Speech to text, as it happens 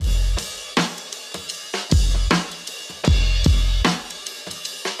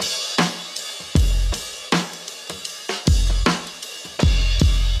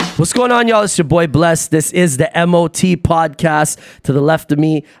What's going on, y'all? It's your boy Bless. This is the MOT podcast. To the left of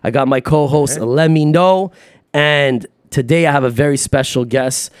me, I got my co-host, Let Me Know. And today I have a very special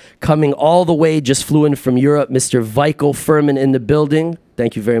guest coming all the way, just flew in from Europe, Mr. Veikko Fuhrmann in the building.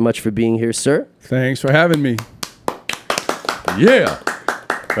 Thank you very much for being here, sir. Thanks for having me. Yeah.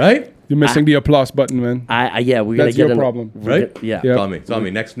 Right? You're missing the applause button, man. Yeah, we're That's gonna get your problem. Right? Yeah. Yep. It's on me.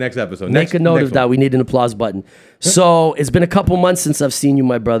 Next episode. Make a note of that. We need an applause button. So it's been a couple months since I've seen you,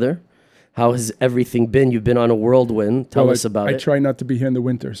 my brother. How has everything been? You've been on a whirlwind. Tell us about it. I try not to be here in the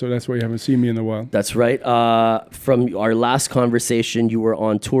winter, so that's why you haven't seen me in a while. That's right. From our last conversation, you were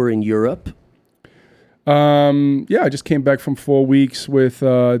on tour in Europe. I just came back from 4 weeks with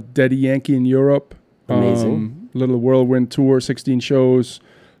Daddy Yankee in Europe. Amazing. Little whirlwind tour, 16 shows.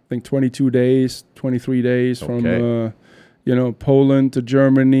 I think 22 days, 23 days from Poland to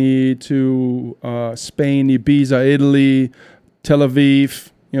Germany to Spain, Ibiza, Italy, Tel Aviv.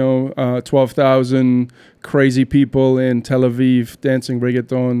 12,000 crazy people in Tel Aviv dancing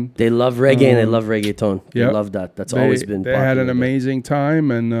reggaeton. They love reggae and they love reggaeton. They love that. That's always been popular. They had an amazing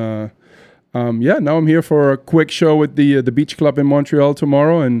time. And now I'm here for a quick show with the Beach Club in Montreal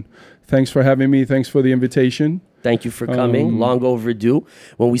tomorrow. And thanks for having me. Thanks for the invitation. Thank you for coming. Long overdue.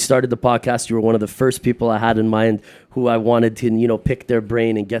 When we started the podcast, you were one of the first people I had in mind who I wanted to, pick their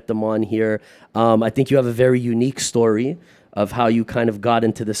brain and get them on here. I think you have a very unique story of how you kind of got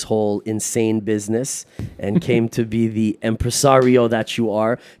into this whole insane business and came to be the impresario that you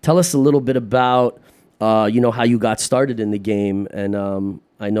are. Tell us a little bit about, how you got started in the game. And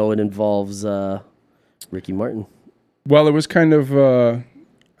I know it involves Ricky Martin. Well, it was kind of...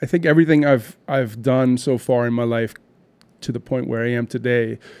 I think everything I've done so far in my life to the point where I am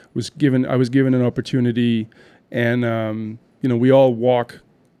today I was given an opportunity, and we all walk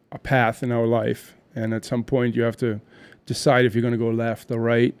a path in our life, and at some point you have to decide if you're going to go left or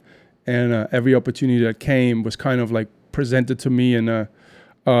right, and every opportunity that came was kind of like presented to me in a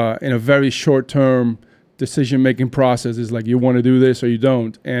very short-term decision-making process. It's like, you want to do this or you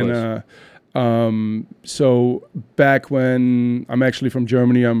don't, and so back when I'm actually from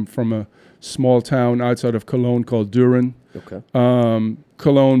Germany, I'm from a small town outside of Cologne called Düren. Okay.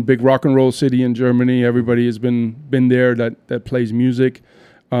 Cologne, big rock and roll city in Germany. Everybody has been there that plays music.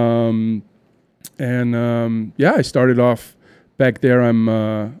 I started off back there.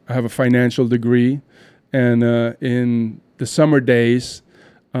 I have a financial degree, and in the summer days,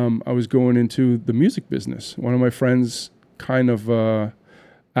 I was going into the music business. One of my friends kind of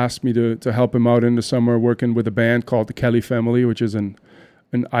asked me to help him out in the summer working with a band called the Kelly Family, which is an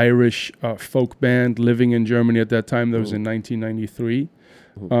Irish folk band living in Germany at that time. That was in 1993.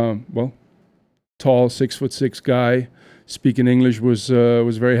 Tall, 6'6" guy, speaking English was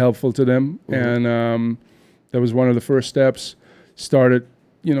very helpful to them. And that was one of the first steps. Started,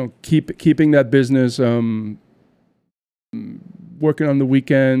 keeping that business, working on the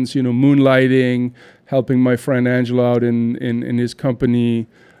weekends, moonlighting, helping my friend Angelo out in his company,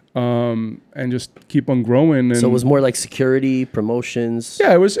 and just keep on growing. And so it was more like security, promotions.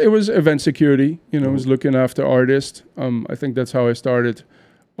 Yeah, it was event security. It was looking after artists. I think that's how I started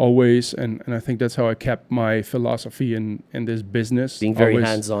always, and I think that's how I kept my philosophy in this business. Being very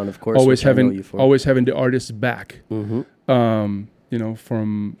hands-on, of course. Always having the artist's back.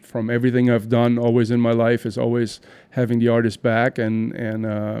 From everything I've done always in my life is always having the artist back,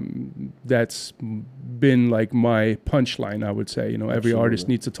 and that's been like my punchline, I would say. Every artist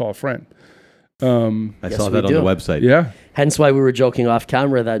needs a tall friend. I saw that on the website. Yeah. Hence why we were joking off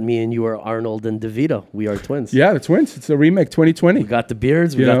camera that me and you are Arnold and DeVito. We are twins. Yeah, the twins. It's a remake 2020. We got the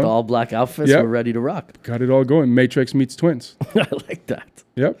beards. We got the all black outfits. Yep. We're ready to rock. Got it all going. Matrix meets twins. I like that.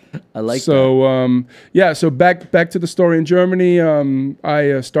 Yep. I like that. So back to the story in Germany.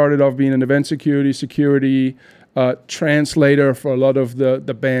 I started off being an event security translator for a lot of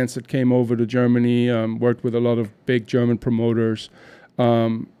the bands that came over to Germany. Worked with a lot of big German promoters.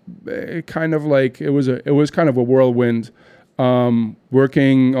 It was kind of a whirlwind.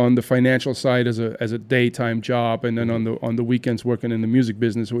 Working on the financial side as a daytime job, and then on the weekends working in the music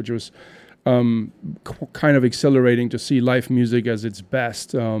business, which was kind of exhilarating to see live music as its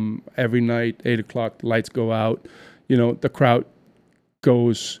best. Every night, 8:00, lights go out, the crowd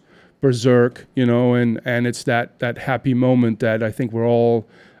goes berserk, and it's that happy moment that I think we're all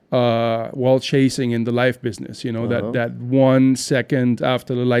chasing in the live business, that 1 second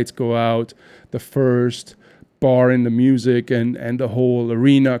after the lights go out, the first bar in the music and the whole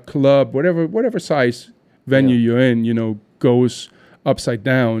arena, club, whatever size venue you're in, goes upside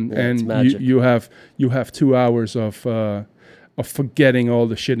down, and you have 2 hours of forgetting all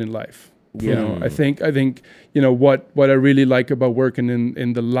the shit in life. You know, I think what I really like about working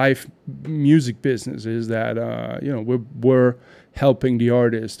in the live music business is that we're helping the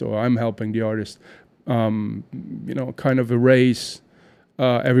artist, or I'm helping the artist, kind of erase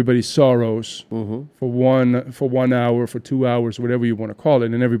everybody's sorrows for 1 hour, for 2 hours, whatever you want to call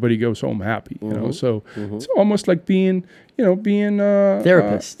it, and everybody goes home happy. You know, so it's almost like being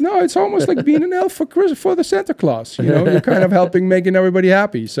therapist. No, it's almost like being an elf for the Santa Claus. You know, you're kind of helping making everybody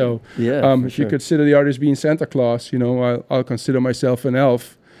happy. So if you consider the artist being Santa Claus, I'll consider myself an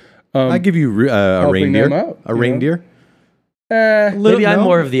elf. I give you a reindeer. A reindeer. Maybe I'm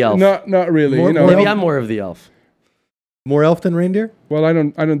more of the elf. Not really. Maybe I'm more of the elf. More elf than reindeer? Well, I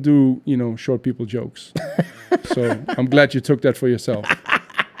don't do short people jokes. So I'm glad you took that for yourself.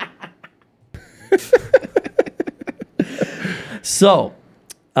 So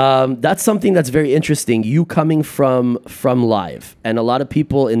that's something that's very interesting. You coming from live, and a lot of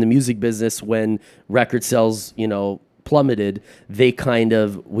people in the music business, when record sales, plummeted, they kind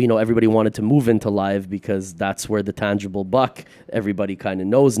of, everybody wanted to move into live because that's where the tangible buck everybody kind of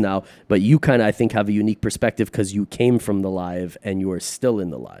knows now. But you kind of, I think, have a unique perspective because you came from the live and you are still in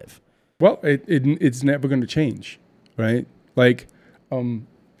the live. Well, it's never going to change, right? Like, if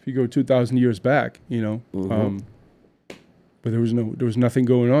you go 2,000 years back, but there was nothing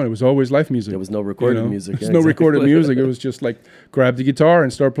going on. It was always live music. There was no recorded music. There's no recorded music. It was just like grab the guitar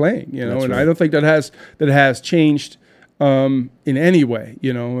and start playing. That's and right. I don't think that has changed in any way.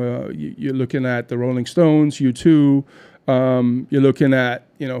 You're looking at the Rolling Stones, U2. You're looking at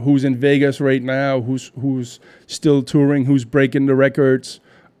who's in Vegas right now, who's still touring, who's breaking the records.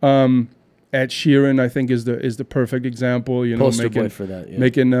 Ed Sheeran, I think, is the perfect example. Poster boy for that. Yeah.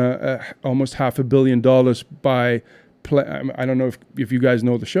 Making almost $500 million by. I don't know if you guys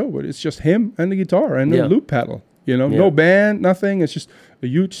know the show, but it's just him and the guitar and the loop pedal. No band, nothing. It's just a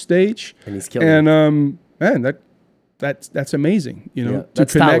huge stage, and he's killing. And man, that's amazing. To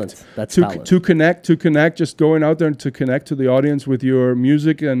that's connect, talent. That's talent. To connect, just going out there and to connect to the audience with your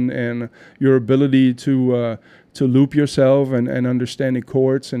music and your ability to loop yourself and understanding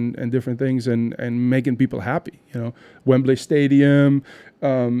chords and different things and making people happy. Wembley Stadium.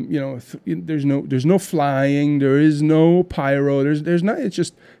 There's no flying. There is no pyro. There's not. It's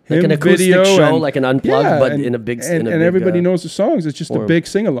just him, like an acoustic video show, and, like an unplugged, but in a big and everybody knows the songs. It's just a big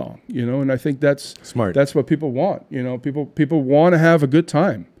sing along. And I think that's smart. That's what people want. People want to have a good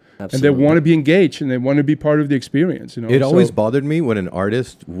time. Absolutely. And they want to be engaged and they want to be part of the experience. It always bothered me when an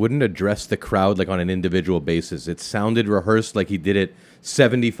artist wouldn't address the crowd like on an individual basis. It sounded rehearsed, like he did it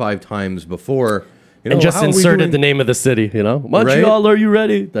 75 times before. And just inserted the name of the city, Montreal, are you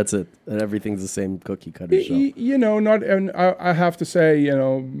ready? That's it. And everything's the same cookie cutter show. I have to say,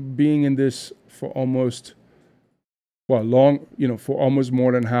 being in this for almost, for almost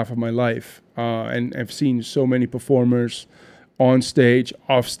more than half of my life. And I've seen so many performers on stage,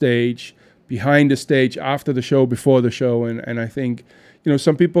 off stage, behind the stage, after the show, before the show. And I think,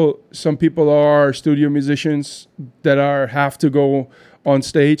 some people are studio musicians that have to go on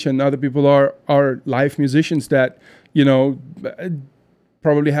stage, and other people are live musicians that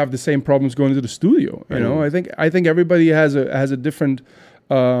probably have the same problems going to the studio. I think everybody has a different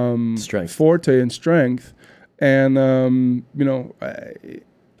strength, forte and strength, and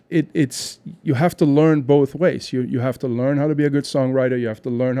it's you have to learn both ways. You have to learn how to be a good songwriter. You have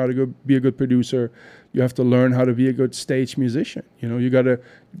to learn how to be a good producer. You have to learn how to be a good stage musician. You gotta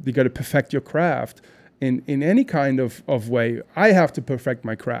perfect your craft. In any kind of way. I have to perfect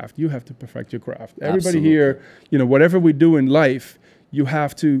my craft. You have to perfect your craft. Everybody here, whatever we do in life, you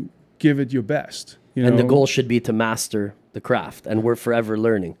have to give it your best. And the goal should be to master the craft, and we're forever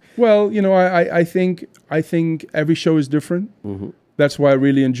learning. Well, I think every show is different. Mm-hmm. That's why I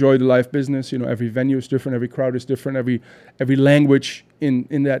really enjoy the live business. Every venue is different, every crowd is different, every language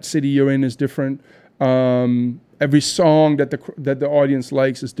in that city you're in is different. Every song that the audience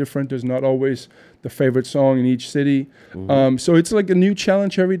likes is different. There's not always the favorite song in each city. Mm-hmm. So it's like a new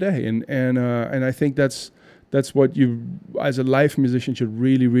challenge every day, and I think that's what you, as a live musician, should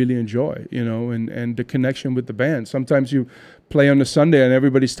really, really enjoy. And the connection with the band. Sometimes you play on a Sunday and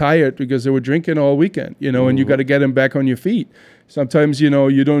everybody's tired because they were drinking all weekend. Mm-hmm. And you got to get them back on your feet. Sometimes you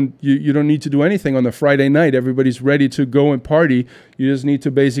don't need to do anything on the Friday night. Everybody's ready to go and party. You just need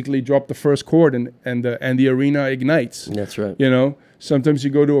to basically drop the first chord and the arena ignites. That's right. Sometimes you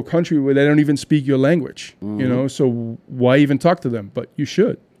go to a country where they don't even speak your language. Mm-hmm. So why even talk to them? But you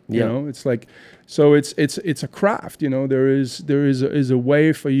should. It's like, So it's a craft, you know. There is a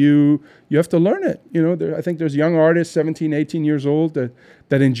way for you. You have to learn it, you know. I think there's young artists, 17, 18 years old,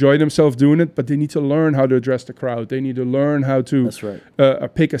 that enjoy themselves doing it, but they need to learn how to address the crowd. They need to learn how to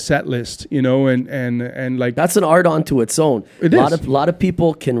pick a set list, you know, and like that's an art unto its own. It is. A lot of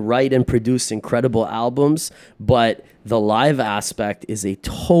people can write and produce incredible albums, but the live aspect is a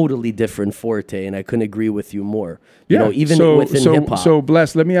totally different forte, and I couldn't agree with you more. You know, even within hip hop. So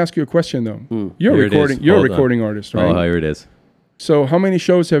Bless, let me ask you a question though. You're a recording artist, right? Oh, here it is. So how many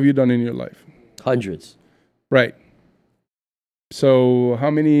shows have you done in your life? Hundreds. Right. So how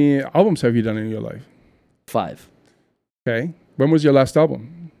many albums have you done in your life? 5. Okay. When was your last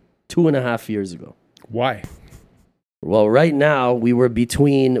album? 2.5 years ago. Why? Well, right now we were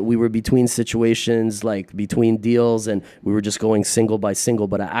between situations, like between deals, and we were just going single by single.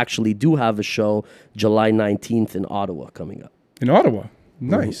 But I actually do have a show July 19th in Ottawa coming up. In Ottawa?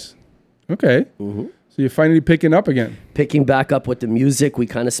 Nice. Mm-hmm. Okay. Mm-hmm. So you're finally picking up again. Picking back up with the music. We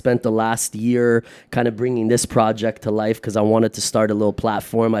kind of spent the last year kind of bringing this project to life because I wanted to start a little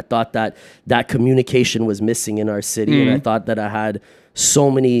platform. I thought that communication was missing in our city, and I thought that I had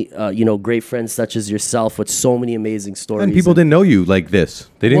so many, great friends such as yourself with so many amazing stories. And people didn't know you like this.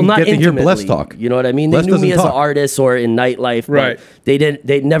 They didn't get to hear Bless talk. You know what I mean? Bless they knew me as talk. an artist or in nightlife, right? But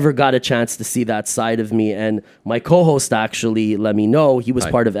they never got a chance to see that side of me. And my co-host actually let me know. He was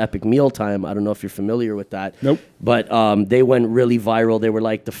part of Epic Mealtime. I don't know if you're familiar with that. Nope. But they went really viral. They were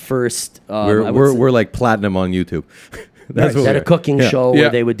like the first. We're like platinum on YouTube. That's what a cooking show where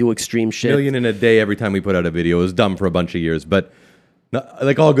they would do extreme shit. 1 million in a day every time we put out a video. It was dumb for a bunch of years, but.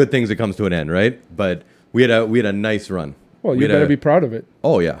 Like all good things, it comes to an end, right? But we had a nice run. Well, you better be proud of it.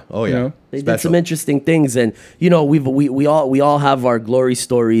 Oh yeah. You know? They did some interesting things, and you know, we all have our glory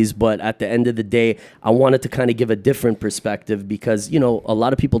stories, but at the end of the day, I wanted to kind of give a different perspective because, you know, a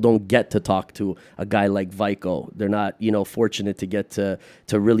lot of people don't get to talk to a guy like Veikko. They're not, you know, fortunate to get to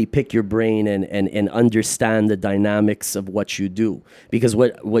really pick your brain and understand the dynamics of what you do, because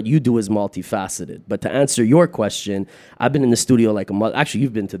what you do is multifaceted. But to answer your question, I've been in the studio like a month. Actually,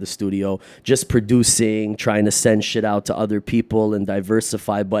 you've been to the studio just producing, trying to send shit out to other people and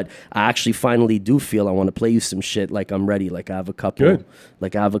diversify, but I actually finally do feel I want to play you some shit. Like I'm ready. Like I have a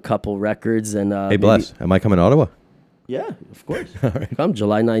couple records. And hey, Bless, am I coming to Ottawa? Yeah, of course. Come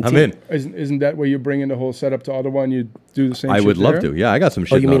July 19th. I'm in. Isn't that where you're bringing the whole setup to Ottawa and you do the same? I would love to. Yeah, I got some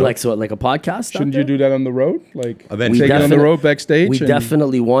shit. Oh, you mean like a podcast? Shouldn't you do that on the road? Like eventually, take it on the road backstage. We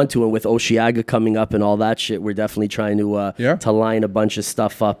definitely want to, and with Oshiaga coming up and all that shit, we're definitely trying to line a bunch of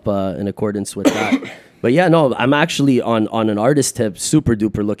stuff up in accordance with that. But yeah, no, I'm actually on an artist tip, super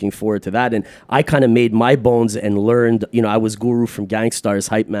duper looking forward to that. And I kind of made my bones and learned, you know, I was Guru from Gangstar's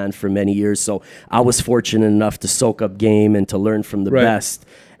hype man for many years. So I was fortunate enough to soak up game and to learn from the best.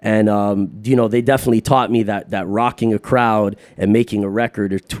 And, you know, they definitely taught me that rocking a crowd and making a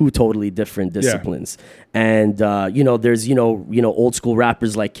record are two totally different disciplines. Yeah. And, you know, there's, you know, old school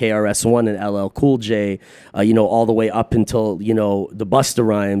rappers like KRS-One and LL Cool J, you know, all the way up until, you know, the Busta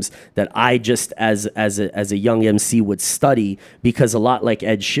Rhymes that I just as a young MC would study, because a lot like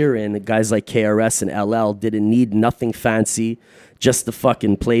Ed Sheeran, guys like KRS and LL didn't need nothing fancy, just the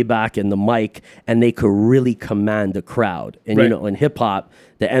fucking playback and the mic, and they could really command the crowd. And, you know, in hip hop,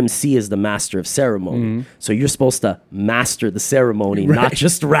 the MC is the master of ceremony. Mm-hmm. So you're supposed to master the ceremony, not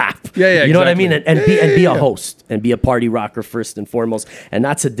just rap. Yeah, you know what I mean? And be a host and be a party rocker first and foremost. And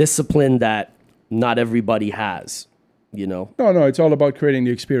that's a discipline that not everybody has, you know? No, it's all about creating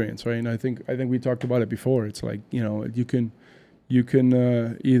the experience, right? And I think we talked about it before. It's like, you know, you can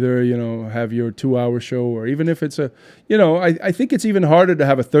either, you know, have your 2-hour show, or even if it's a, you know, I think it's even harder to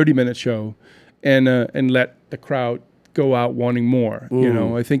have a 30-minute show and let the crowd go out wanting more. You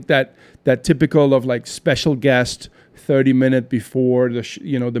know, I think that typical of like special guest 30-minute before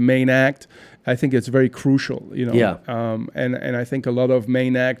the main act, I think it's very crucial, you know. Yeah. And I think a lot of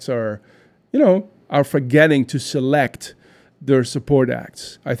main acts are forgetting to select their support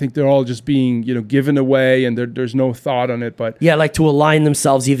acts. I think they're all just being, you know, given away, and there's no thought on it. But yeah, like to align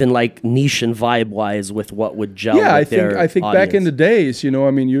themselves even like niche and vibe wise with what would gel. Yeah, with I think audience. Back in the days, you know,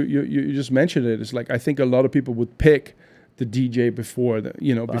 I mean, you just mentioned it. It's like I think a lot of people would pick the DJ before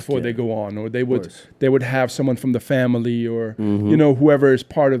they go on, or they would have someone from the family, or you know, whoever is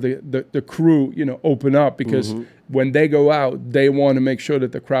part of the crew, you know, open up, because when they go out, they want to make sure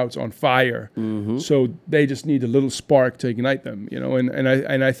that the crowd's on fire. So they just need a little spark to ignite them, you know.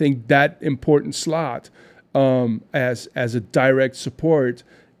 And I think that important slot as a direct support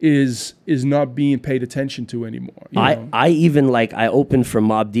is not being paid attention to anymore. I even like I opened for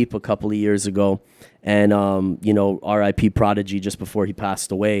Mobb Deep a couple of years ago, and you know, R.I.P. Prodigy just before he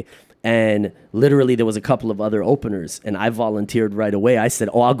passed away. And literally there was a couple of other openers, and I volunteered right away. I said,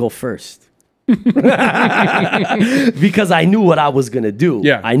 I'll go first. Because I knew what I was going to do.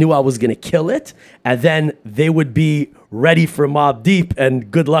 Yeah. I knew I was going to kill it. And then they would be ready for Mob Deep,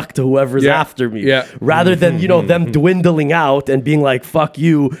 and good luck to whoever's after me. Yeah. Rather than, them dwindling out and being like, fuck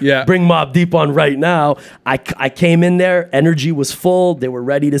you, bring Mob Deep on right now. I came in there, energy was full. They were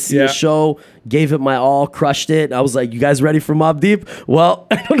ready to see a show, gave it my all, crushed it. I was like, you guys ready for Mob Deep? Well,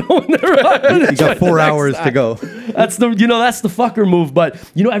 I don't know when they're on. You got 4 hours to go. That's the fucker move. But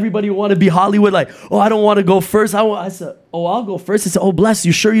everybody want to be Hollywood, like, oh, I don't want to go first. I said, oh, I'll go first. I said, oh, bless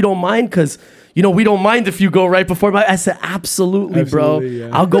you, sure you don't mind? Because we don't mind if you go right before I said, absolutely, bro. Yeah.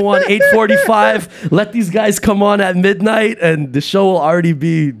 I'll go on 8:45. Let these guys come on at midnight, and the show will already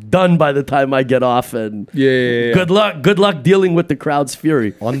be done by the time I get off. And good luck dealing with the crowd's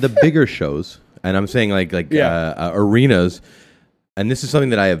fury. On the bigger shows, and I'm saying like arenas, and this is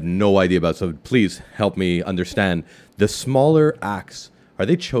something that I have no idea about, so please help me understand. The smaller acts, are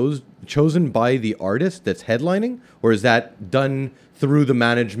they chosen by the artist that's headlining, or is that done through the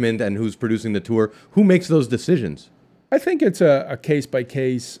management and who's producing the tour? Who makes those decisions? I think it's a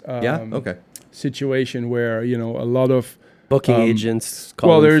case-by-case situation where, a lot of booking agents.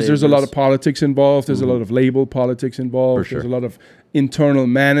 There's a lot of politics involved. There's a lot of label politics involved. For sure. There's a lot of internal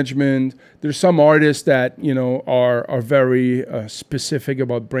management. There's some artists that, are very specific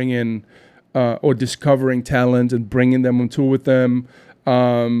about bringing or discovering talent and bringing them on tour with them.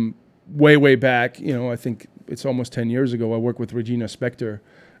 Way back, I think it's almost 10 years ago, I worked with Regina Spektor,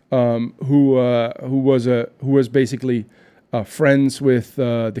 who was basically friends with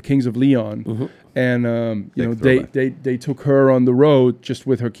the Kings of Leon, and they took her on the road just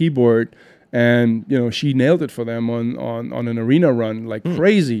with her keyboard, and she nailed it for them on an arena run like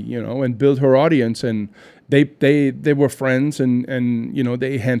crazy, and built her audience, and they were friends, and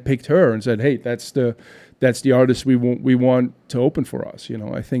they handpicked her and said, hey, that's the artist we want to open for us.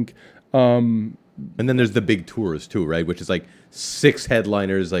 I think. And then there's the big tours too, right? Which is like 6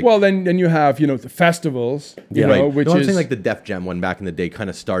 headliners. Like, well, then you have the festivals, right. Which I'm is saying like the Def Jam one back in the day kind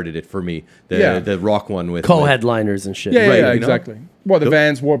of started it for me. The rock one with co-headliners and shit. Yeah, exactly. Well, the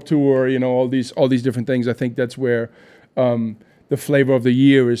Vans Warped Tour, all these different things. I think that's where the flavor of the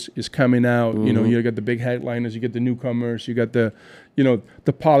year is coming out. You got the big headliners, you get the newcomers, you got the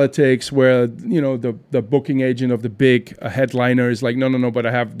politics where the booking agent of the big headliner is like, no, but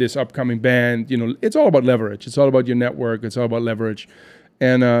I have this upcoming band. It's all about leverage. It's all about your network. It's all about leverage,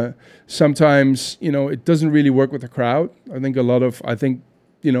 and sometimes it doesn't really work with the crowd. I think a lot of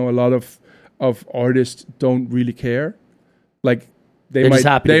artists don't really care. Like they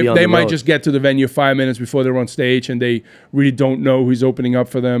might just get to the venue 5 minutes before they're on stage, and they really don't know who's opening up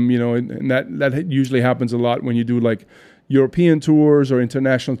for them. And that usually happens a lot when you do like European tours or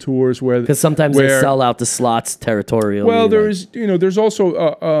international tours, because sometimes they sell out the slots territorially. Well, there's also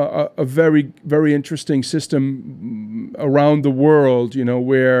a very, very interesting system around the world,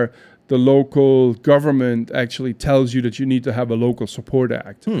 where the local government actually tells you that you need to have a local support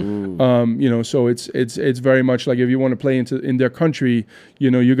act. So it's very much like if you want to play in their country,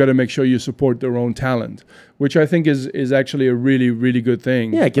 you got to make sure you support their own talent, which I think is actually a really, really good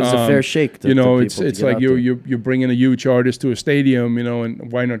thing. Yeah, it gives a fair shake to it's like you're bringing a huge artist to a stadium,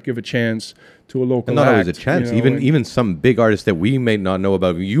 and why not give a chance to a local and not act, always a chance. Even some big artists that we may not know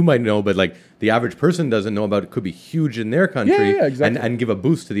about, you might know, but like the average person doesn't know about, it could be huge in their country. Yeah, exactly. and give a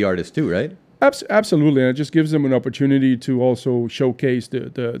boost to the artist too, right? Absolutely, and it just gives them an opportunity to also showcase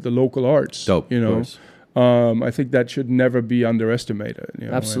the local arts. Dope. I think that should never be underestimated.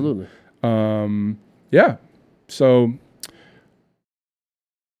 Absolutely. And, yeah. So,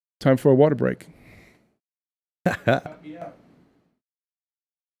 time for a water break.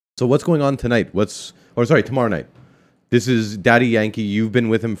 So what's going on tonight? Tomorrow night. This is Daddy Yankee. You've been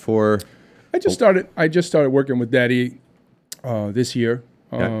with him for. I just started working with Daddy this year.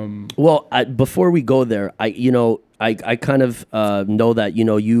 Well, before we go there, I kind of know that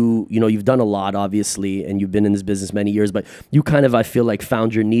you've done a lot, obviously, and you've been in this business many years, but you kind of, I feel like,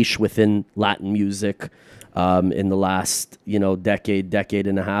 found your niche within Latin music in the last decade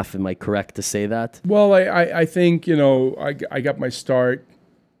and a half. Am I correct to say that? Well, I think I got my start.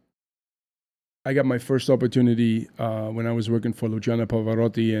 I got my first opportunity when I was working for Luciano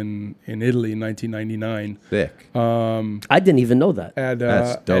Pavarotti in Italy in 1999. Sick. I didn't even know that.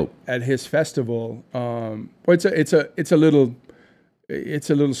 That's dope. At his festival. It's a little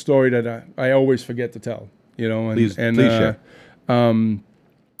story that I always forget to tell. Please share.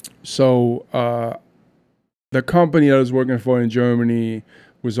 So the company I was working for in Germany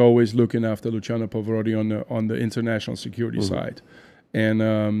was always looking after Luciano Pavarotti on the international security side,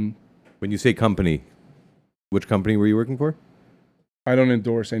 and When you say company, which company were you working for? I don't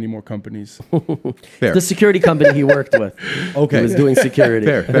endorse any more companies. Fair. The security company he worked with. Okay. He was doing security.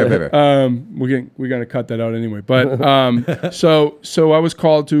 Fair. We're gonna cut that out anyway. But so I was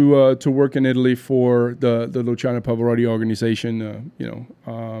called to work in Italy for the Luciano Pavarotti organization.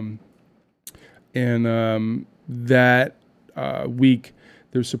 That week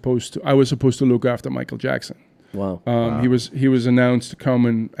I was supposed to look after Michael Jackson. Wow. He was announced to come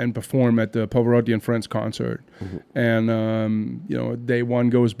and perform at the Pavarotti and Friends concert. And day one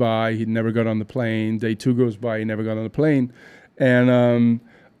goes by, he never got on the plane. Day two goes by, he never got on the plane. And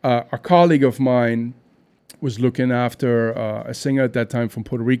a colleague of mine was looking after a singer at that time from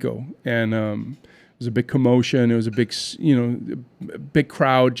Puerto Rico, and it was a big commotion. It was a big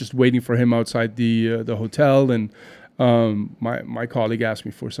crowd just waiting for him outside the hotel. And my colleague asked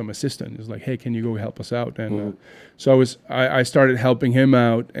me for some assistance. He was like, "Hey, can you go help us out?" And so I started helping him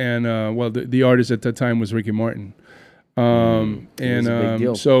out. And the artist at that time was Ricky Martin. was a big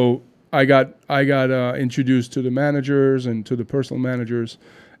deal. So I got introduced to the managers and to the personal managers,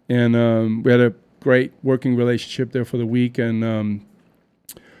 and we had a great working relationship there for the week. And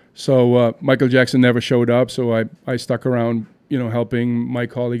so Michael Jackson never showed up, so I stuck around, helping my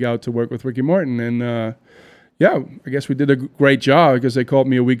colleague out to work with Ricky Martin. And I guess we did a great job, because they called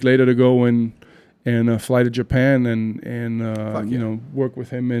me a week later to go and fly to Japan and work with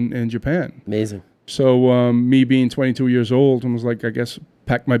him in Japan. Amazing. So me being 22 years old, I was like, I guess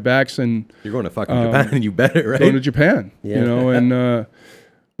pack my bags and You're going to fucking Japan, and you bet it, right? going to Japan. Yeah. And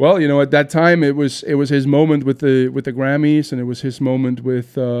at that time it was his moment with the Grammys, and it was his moment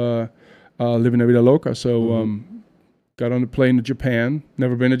with Living La Vida Loca. So got on the plane to Japan.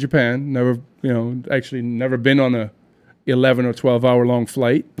 Never been to Japan. Never been on a 11 or 12 hour long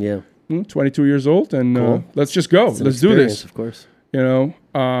flight. Yeah. 22 years old, and Cool. Let's just go. It's an Let's do experience, this. Of course.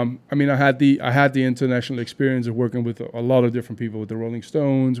 I had the international experience of working with a lot of different people, with the Rolling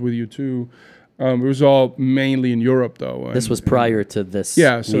Stones, with U2. It was all mainly in Europe, though. This was prior to this.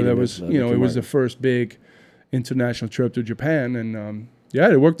 Yeah, so that meeting was, with, it Ricky was the Martin. first big international trip to Japan, and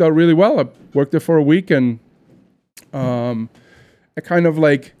it worked out really well. I worked there for a week, and I kind of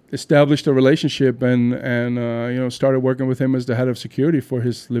like established a relationship, and started working with him as the head of security for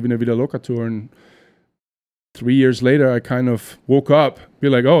his Living La Vida Loca tour. And 3 years later, I kind of woke up, be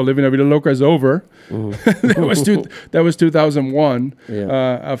like, "Oh, Living La Vida Loca is over." that was 2001. Yeah.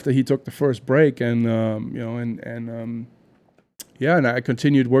 After he took the first break, and I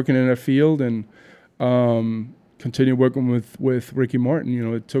continued working in that field, and continued working with Ricky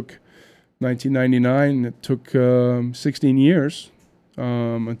Martin. It took 1999. It took 16 years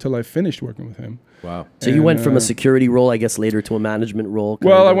until I finished working with him. Wow. So you went from a security role, I guess, later to a management role.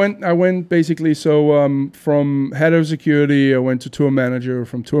 Well, I went basically. So from head of security, I went to tour manager.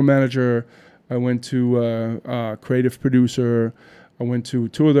 From tour manager, I went to creative producer. I went to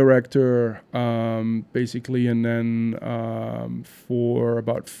tour director, basically, and then for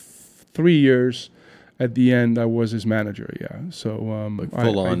about 3 years, at the end, I was his manager. Yeah, so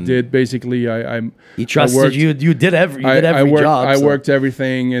I did basically. He trusted you. You did every job. I worked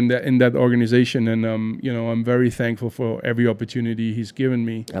everything in that organization, and I'm very thankful for every opportunity he's given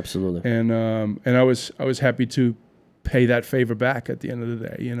me. Absolutely. And I was happy to pay that favor back at the end of the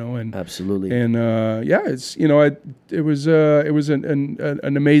day. And absolutely. And it's it was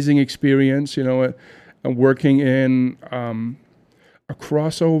an amazing experience. And working in a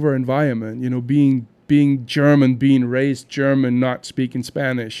crossover environment. Being German, being raised German, not speaking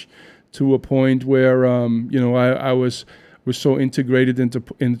Spanish, to a point where I was so integrated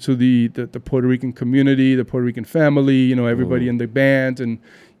into the Puerto Rican community, the Puerto Rican family. Everybody in the band, and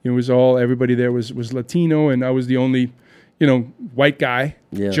everybody there was Latino, and I was the only white guy,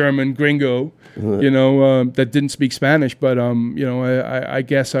 German gringo, that didn't speak Spanish. But I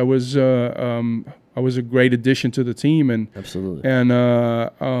guess I was a great addition to the team, and absolutely, and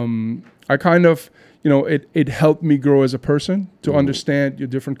I kind of. It helped me grow as a person to understand your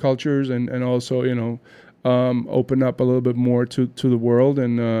different cultures, and also, open up a little bit more to the world.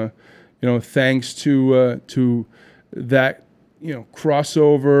 And, thanks to that,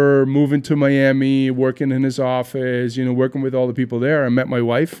 crossover, moving to Miami, working in his office, working with all the people there, I met my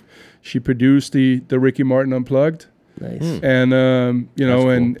wife. She produced the Ricky Martin Unplugged. Nice. And,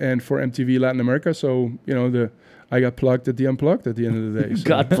 cool. and for MTV Latin America. So, I got plugged at the Unplugged at the end of the day. So,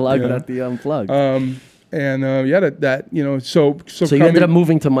 got plugged at the Unplugged. So you ended up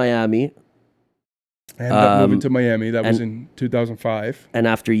moving to Miami I ended up moving to Miami. That was in 2005. And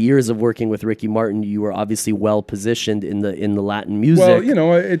after years of working with Ricky Martin, you were obviously well positioned in the Latin music. Well, you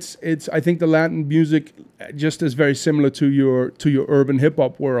know, it's I think the Latin music just is very similar to your urban hip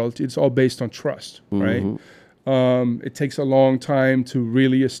hop world. It's all based on trust, right? It takes a long time to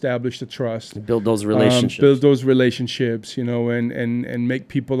really establish the trust, build those relationships, you know, and make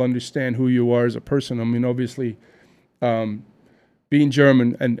people understand who you are as a person. I mean, obviously, being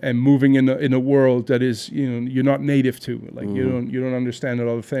German and moving in a world that is, you know, you're not native to, like you don't understand a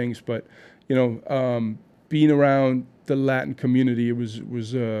lot of things, but you know, being around the Latin community, it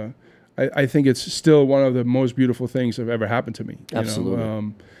was I think it's still one of the most beautiful things that have ever happened to me. Absolutely. You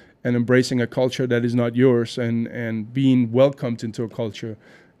know? And embracing a culture that is not yours, and being welcomed into a culture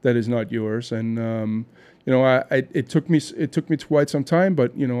that is not yours. And you know, it took me quite some time,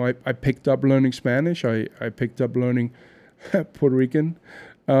 but you know, I picked up learning Spanish. I picked up learning Puerto Rican,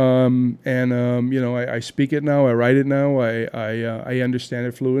 and you know, I speak it now. I write it now. I understand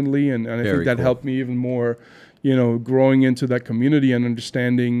it fluently, and I think that helped me even more. You know, growing into that community and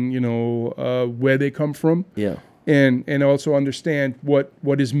understanding, you know, where they come from. Yeah. And also understand what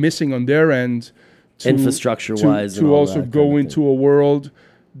is missing on their end, infrastructure-wise, to also go into a world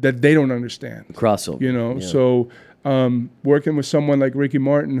that they don't understand. Crossover, you know. Yeah. So working with someone like Ricky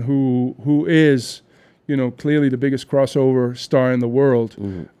Martin, who is, you know, clearly the biggest crossover star in the world,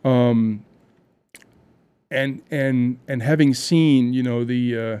 and having seen, you know,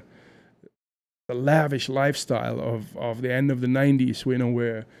 the lavish lifestyle of the end of the 90s, you know,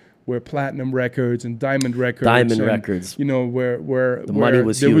 where platinum records and diamond records, you know, where the money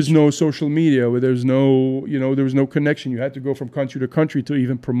was there huge. was no social media, where there was no connection. You had to go from country to country to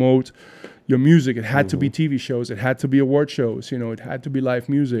even promote your music. It had to be TV shows, it had to be award shows, you know, it had to be live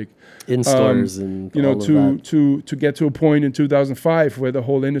music in stores, and you know, all of that. to get to a point in 2005 where the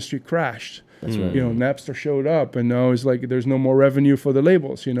whole industry crashed. That's right. You know, Napster showed up, and now it's like there's no more revenue for the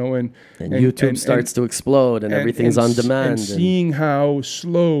labels, you know, and YouTube starts to explode, and everything's on demand. And seeing how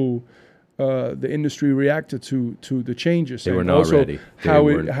slow the industry reacted to the changes, they were and not also ready.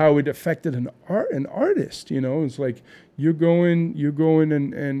 How it affected an artist, you know. It's like you're going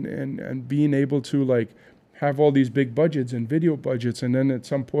and being able to like have all these big budgets and video budgets, and then at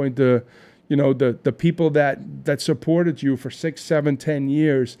some point the people that supported you for 6, 7, 10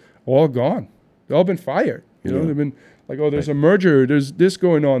 years, all gone. They've all been fired. You know, they've been like, oh, there's a merger. There's this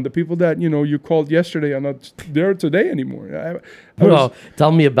going on. The people that, you know, you called yesterday are not there today anymore.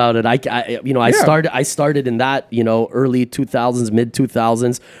 Tell me about it. I started in that, you know, early 2000s, mid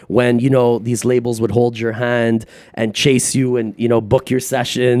 2000s, when, you know, these labels would hold your hand and chase you and, you know, book your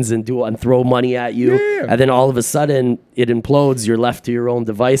sessions and throw money at you. Yeah. And then all of a sudden it implodes. You're left to your own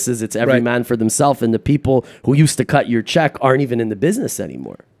devices. It's every man for themselves. And the people who used to cut your check aren't even in the business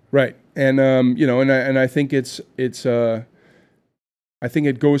anymore. Right. And you know, and I think I think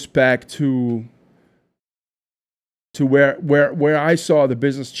it goes back to where I saw the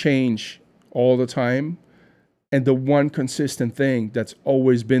business change all the time, and the one consistent thing that's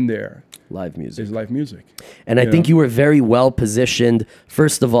always been there, live music, is live music. And I think you were very well positioned,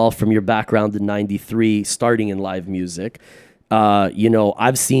 first of all, from your background in '93, starting in live music. You know,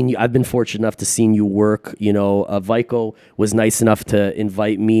 I've been fortunate enough to seen you work. You know, Veikko was nice enough to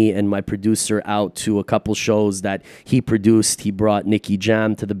invite me and my producer out to a couple shows that he produced. He brought Nicky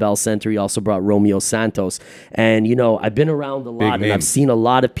Jam to the Bell Center. He also brought Romeo Santos. And, you know, I've been around a lot, and I've seen a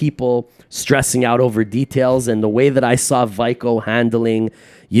lot of people stressing out over details. And the way that I saw Veikko handling,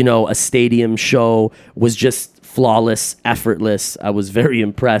 you know, a stadium show was just flawless, effortless. I was very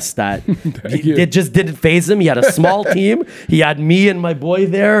impressed that it just didn't faze him. He had a small team. He had me and my boy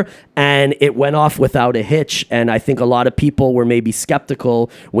there, and it went off without a hitch. And I think a lot of people were maybe skeptical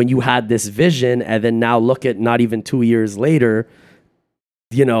when you had this vision, and then now look at not even 2 years later,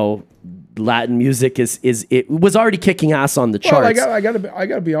 you know, Latin music it was already kicking ass on the charts. Well, I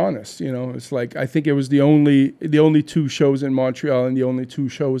gotta be honest. You know, it's like I think it was the only 2 shows in Montreal and the only 2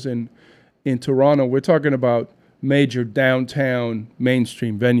 shows in Toronto. We're talking about major downtown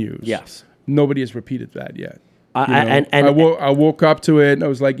mainstream venues. Yes. Nobody has repeated that yet. I woke up to it and I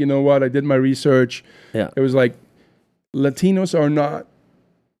was like, you know what? I did my research. Yeah. It was like, Latinos are not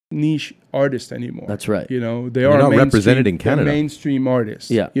niche artists anymore. That's right. You know, they They're are not represented in Canada. They're mainstream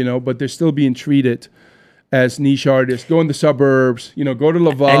artists. Yeah. You know, but they're still being treated as niche artists. Go in the suburbs, you know, go to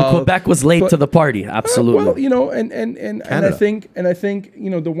Laval. And Quebec was late to the party. Absolutely. Well, you know, and I think, you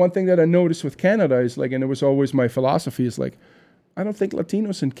know, the one thing that I noticed with Canada is like, and it was always my philosophy, is like, I don't think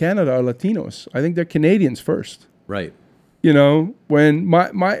Latinos in Canada are Latinos. I think they're Canadians first. Right. You know, when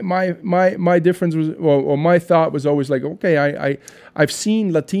my difference was, or my thought was always like, okay, I've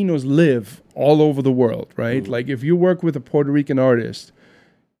seen Latinos live all over the world, right? Like if you work with a Puerto Rican artist,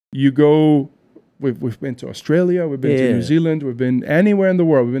 you go, we've been to Australia, we've been to New Zealand, we've been anywhere in the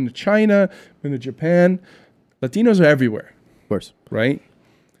world, we've been to China, we've been to Japan. Latinos are everywhere. Of course. Right?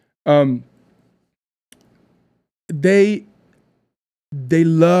 They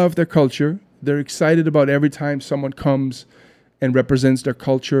love their culture. They're excited about every time someone comes and represents their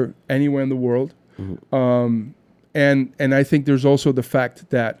culture anywhere in the world. And I think there's also the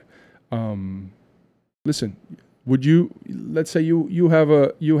fact that, listen, let's say you have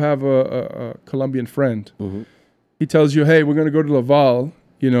a Colombian friend. He tells you, hey, we're going to go to Laval,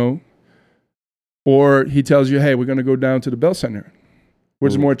 you know, or he tells you, hey, we're going to go down to the Bell Center.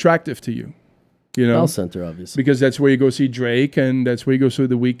 What's more attractive to you? You know, Bell Center, obviously, because that's where you go see Drake, and that's where you go see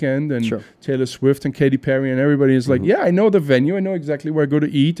The Weeknd, and Taylor Swift, and Katy Perry, and everybody is like, yeah, I know the venue, I know exactly where I go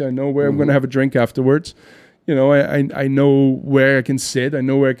to eat, I know where I'm going to have a drink afterwards. You know, I know where I can sit, I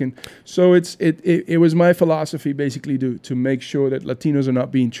know where I can. So it was my philosophy basically to make sure that Latinos are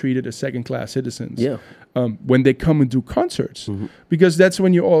not being treated as second-class citizens. Yeah. When they come and do concerts, because that's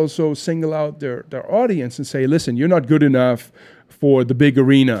when you also single out their audience and say, listen, you're not good enough for the big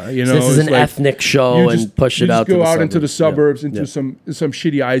arena, you know. So this is an ethnic show, and push it out. You just go out into the suburbs, into some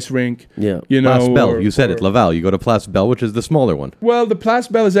shitty ice rink. Yeah, you know. Place Bell, you said it, Laval. You go to Place Bell, which is the smaller one. Well, the Place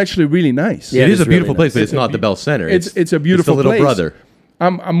Bell is actually really nice. Yeah, it is a beautiful place, but it's not the Bell Center. It's a beautiful it's the little place. brother.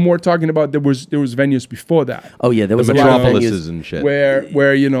 I'm more talking about there was venues before that. Oh yeah, there was the a lot of metropolises venues and shit.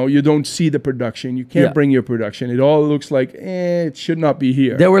 Where you know you don't see the production, you can't bring your production. It all looks like it should not be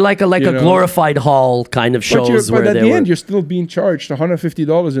here. They were like a glorified hall kind of shows. But at the end, you're still being charged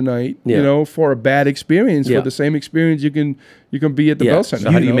 $150 a night. You know, for a bad experience. For the same experience, you can be at the Bell Center.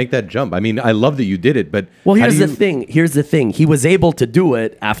 So how do you make that jump? I mean, I love that you did it, but here's the thing. Here's the thing. He was able to do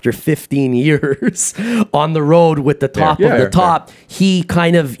it after 15 years on the road with the top of the top. He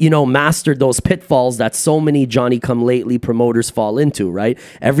kind of mastered those pitfalls that so many Johnny-come-lately promoters fall into, right?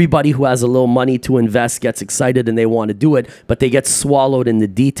 Everybody who has a little money to invest gets excited and they want to do it, but they get swallowed in the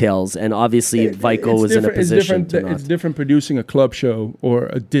details. And obviously, Veikko was in a position to not. It's different producing a club show or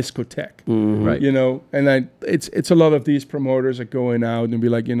a discotheque, right? You know, and it's a lot of these promoters are going out and be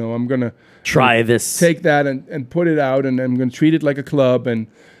like, I'm gonna try this, take that and put it out, and I'm gonna treat it like a club, and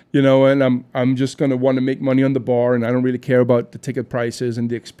and I'm just going to want to make money on the bar, and I don't really care about the ticket prices and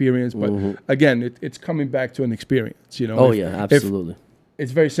the experience. But again, it's coming back to an experience, Oh, absolutely.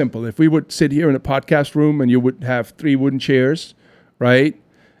 It's very simple. If we would sit here in a podcast room and you would have 3 wooden chairs, right,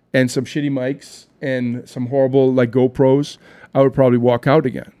 and some shitty mics and some horrible GoPros, I would probably walk out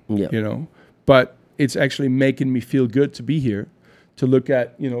again, But it's actually making me feel good to be here, to look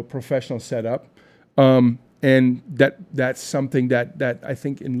at, professional setup. And that's something that I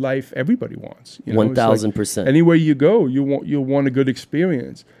think in life everybody wants. 1,000%. Anywhere you go, you'll want a good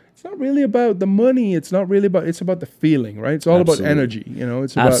experience. It's not really about the money. It's about the feeling, right? It's all about energy.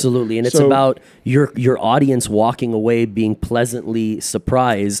 It's absolutely, and it's about your audience walking away being pleasantly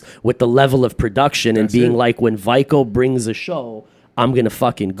surprised with the level of production and being like, when Veikko brings a show, I'm going to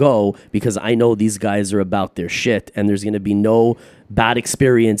fucking go because I know these guys are about their shit, and there's going to be no bad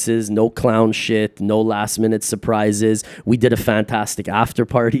experiences, no clown shit, no last minute surprises. We did a fantastic after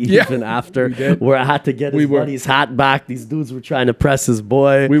party even after, where I had to get his buddy's hat back. These dudes were trying to press his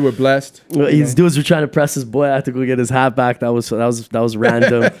boy. We were blessed. These dudes were trying to press his boy. I had to go get his hat back. That was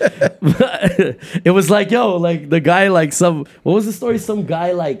random. It was like, the guy, what was the story? Some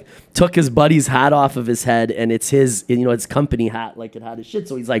guy took his buddy's hat off of his head, and it's his, his company hat, it had his shit.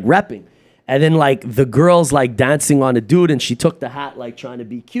 So he's repping. And then the girl's dancing on a dude, and she took the hat trying to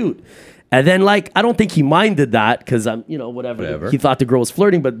be cute. And then I don't think he minded that because I'm whatever. He thought the girl was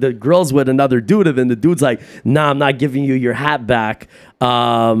flirting, but the girl's with another dude, and then the dude's like, nah, I'm not giving you your hat back.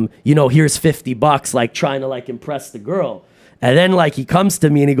 Here's $50, trying to impress the girl. And then he comes to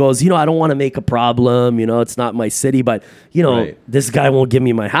me and he goes, I don't want to make a problem, it's not my city, but this guy won't give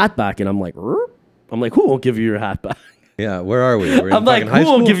me my hat back. And I'm like, who won't give you your hat back? Yeah, where are we? I'm like, who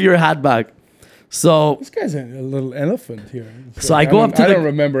won't give you your hat back? So this guy's a little elephant here. So I go up to I don't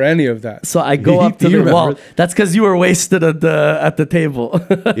remember any of that. So I go up to the wall. That's because you were wasted at the table.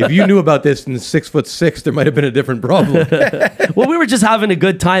 If you knew about this in 6'6", there might have been a different problem. Well, we were just having a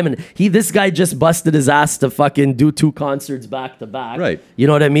good time, and this guy just busted his ass to fucking do 2 concerts back to back. Right. You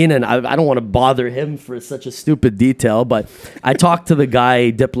know what I mean? And I don't want to bother him for such a stupid detail, but I talked to the guy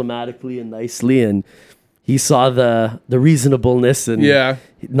diplomatically and nicely, and he saw the reasonableness and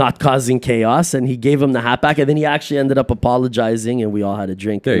not causing chaos, and he gave him the hat back, and then he actually ended up apologizing, and we all had a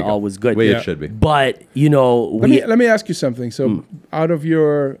drink, and all was good. Way it should be. But let me ask you something. So, out of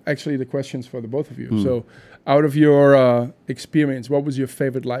your the questions for the both of you. So, out of your experience, what was your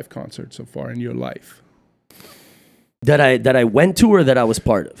favorite live concert so far in your life? That I went to, or that I was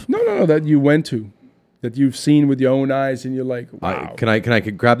part of? No, that you went to, that you've seen with your own eyes, and you're like, wow. Can I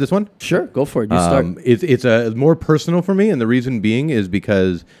grab this one? Sure, go for it. You start. It's a more personal for me, and the reason being is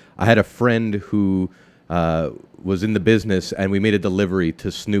because I had a friend who was in the business, and we made a delivery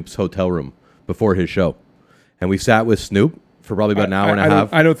to Snoop's hotel room before his show, and we sat with Snoop for probably about an hour and a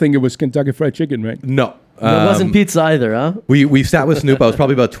half. I don't think it was Kentucky Fried Chicken, right? No. It wasn't pizza either, huh? We sat with Snoop. I was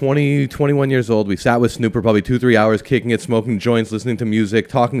probably about 20, 21 years old. We sat with Snoop for probably 2-3 hours, kicking it, smoking joints, listening to music,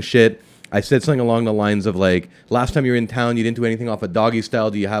 talking shit. I said something along the lines of like, last time you were in town, you didn't do anything off of Doggy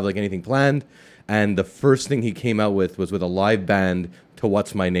Style. Do you have like anything planned? And the first thing he came out with was with a live band to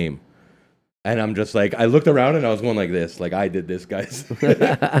What's My Name. And I'm just like, I looked around and I was going like this, like I did this, guys.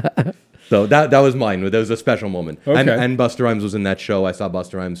 So that was mine. That was a special moment. Okay. And Busta Rhymes was in that show. I saw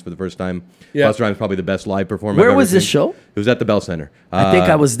Busta Rhymes for the first time. Yeah. Busta Rhymes probably the best live performer. Where was this show? It was at the Bell Center. I think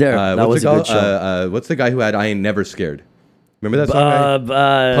I was there. That was a good show. What's the guy who had I Ain't Never Scared? Remember that song?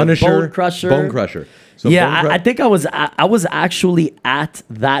 Punisher. Bone Crusher. So yeah, I think I was actually at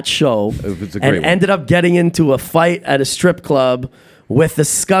that show and ended up getting into a fight at a strip club with a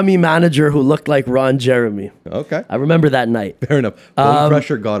scummy manager who looked like Ron Jeremy. Okay. I remember that night. Fair enough. Bone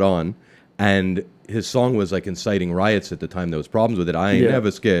Crusher got on, and his song was like inciting riots at the time. There was problems with it. I ain't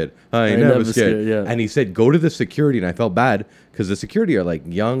never scared. I ain't never scared. Yeah. And he said, go to the security. And I felt bad because the security are like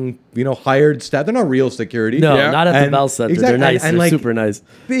young, hired staff. They're not real security. No, not at the Bell Center. Exactly. They're nice. And they're super nice.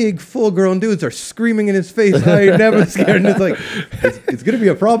 Big, full-grown dudes are screaming in his face. I ain't never scared. And it's like, it's going to be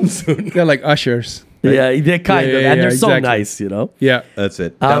a problem soon. They're like ushers. Right? Yeah, they're kind of. And they're so nice, Yeah. That's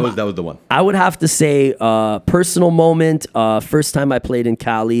it. That was the one. I would have to say personal moment, first time I played in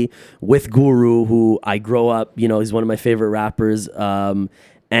Cali with Guru, who I grow up, he's one of my favorite rappers.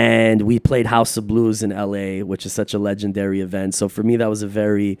 And we played House of Blues in LA, which is such a legendary event. So for me, that was a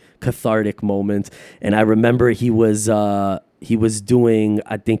very cathartic moment. And I remember he was doing,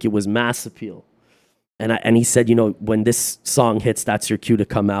 I think it was Mass Appeal. And he said, when this song hits, that's your cue to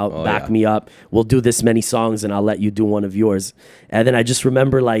come out, back me up. We'll do this many songs and I'll let you do one of yours. And then I just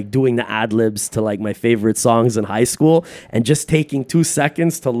remember like doing the ad libs to like my favorite songs in high school and just taking 2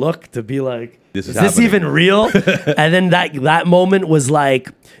 seconds to look to be like, is this even real? And then that moment was like,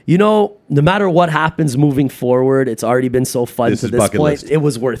 no matter what happens moving forward, it's already been so fun to this point. It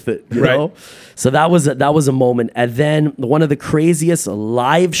was worth it, you know? So that was a moment. And then one of the craziest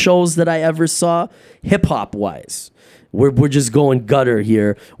live shows that I ever saw, hip hop wise, we're just going gutter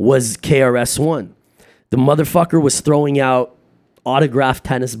here, was KRS-One. The motherfucker was throwing out autographed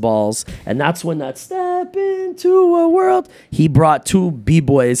tennis balls, and that's when that step into a world, he brought 2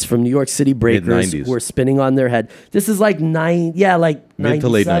 b-boys from New York City breakers who were spinning on their head. This is like mid to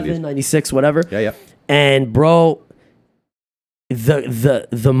late 90s. 96, whatever. Yeah. And bro,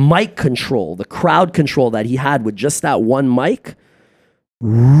 the mic control, the crowd control that he had with just that one mic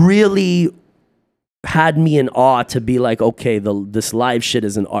really had me in awe to be like, okay, this live shit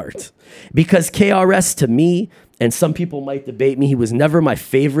is an art. Because KRS to me, and some people might debate me, he was never my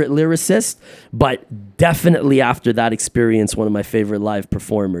favorite lyricist, but definitely after that experience, one of my favorite live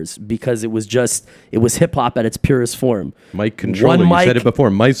performers, because it was hip hop at its purest form. Mic controller, you said it before,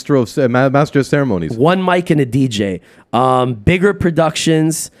 master of ceremonies. One mic and a DJ. Bigger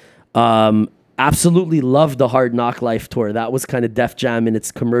productions, absolutely loved the Hard Knock Life tour. That was kind of Def Jam in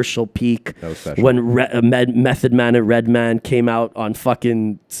its commercial peak. That was special. When Method Man and Redman came out on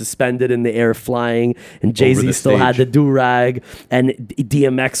fucking Suspended in the Air Flying, and Jay-Z still had the do-rag, and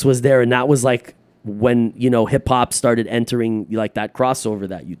DMX was there, and that was like when, hip hop started entering like that crossover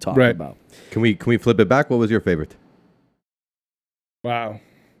that you talked about. Can we flip it back? What was your favorite? Wow.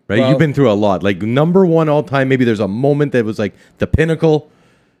 Right? Well, you've been through a lot. Like number one all time, maybe there's a moment that was like the pinnacle.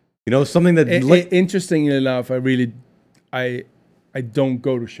 Something that... Interestingly enough, I don't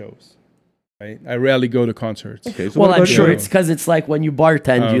go to shows. Right? I rarely go to concerts. Okay, so I'm sure it's because it's like when you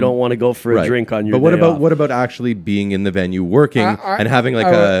bartend, you don't want to go for a drink on your day off. What about actually being in the venue, working, and having like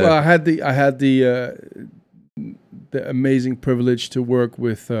Well, I had the amazing privilege to work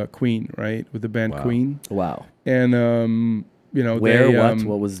with Queen, right? With the band Queen. Wow. And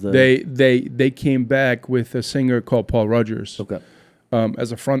what was the... They came back with a singer called Paul Rodgers. Okay.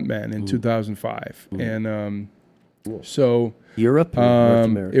 As a frontman in 2005, and so Europe, North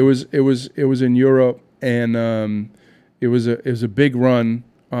America. It was in Europe, and it was a big run.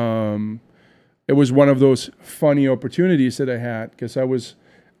 it was one of those funny opportunities that I had, because I was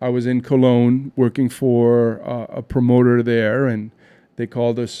in Cologne working for a promoter there, and they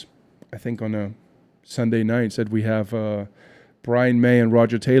called us, I think on a Sunday night, said, we have Brian May and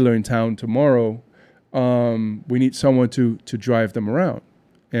Roger Taylor in town tomorrow. We need someone to drive them around.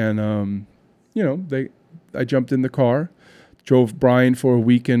 And, I jumped in the car, drove Brian for a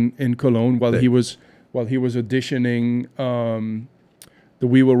week in Cologne while he was auditioning the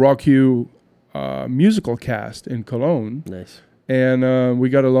We Will Rock You musical cast in Cologne. Nice. And we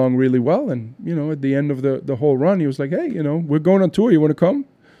got along really well. And, at the end of the whole run, he was like, hey, we're going on tour. You want to come?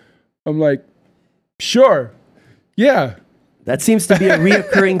 I'm like, sure. Yeah. That seems to be a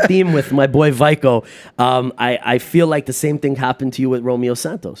reoccurring theme with my boy Veikko. I feel like the same thing happened to you with Romeo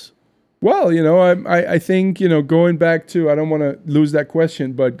Santos. Well, I think, going back to, I don't want to lose that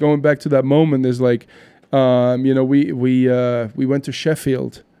question, but going back to that moment, there's like, we went to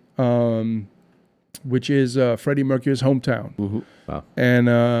Sheffield, which is Freddie Mercury's hometown. Mm-hmm. Wow. And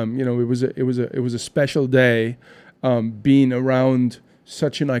it was a special day, being around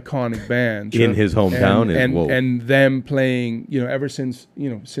such an iconic band In his hometown, and them playing, ever since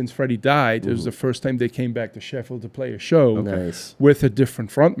Freddie died, it was the first time they came back to Sheffield to play a show Nice. with a different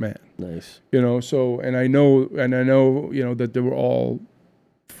frontman. Nice. So and I know that they were all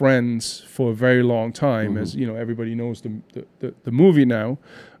friends for a very long time, as everybody knows the movie now.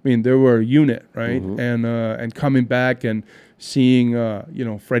 I mean, they were a unit, right? And coming back and seeing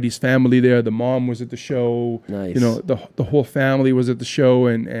Freddie's family there. The mom was at the show. Nice. The whole family was at the show,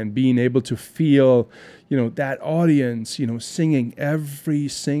 and being able to feel that audience singing every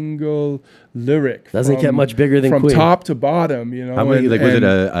single lyric. Doesn't get much bigger than from Queen. top to bottom. How many? Was it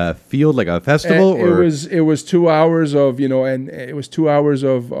a field, like a festival, or it was 2 hours of and it was 2 hours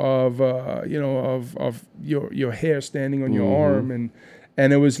of your hair standing on your arm,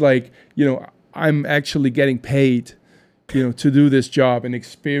 and it was like I'm actually getting paid to do this job and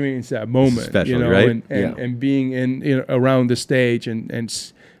experience that moment, Special, right? and being in around the stage and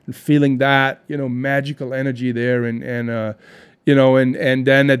feeling that magical energy there, and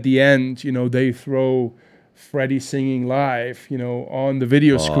then at the end they throw Freddie singing live on the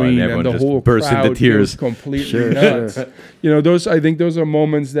video screen, and the whole burst crowd into tears, goes completely nuts. I think those are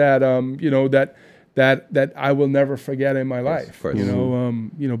moments that that I will never forget in my life. Of course.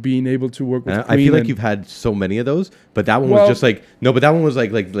 Being able to work with Queen. I feel like you've had so many of those, but that one was just like no. But that one was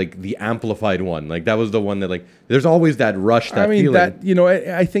like the amplified one. Like that was the one that like. There's always that rush. That feeling.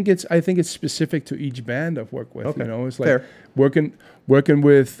 I think it's specific to each band I've worked with. Okay. It's like Fair. working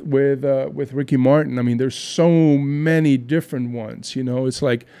with Ricky Martin. I mean, there's so many different ones. It's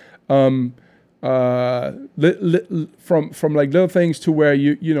like. From like little things to where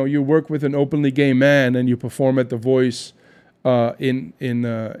you work with an openly gay man and you perform at the Voice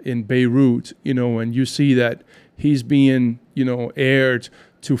in Beirut, and you see that he's being aired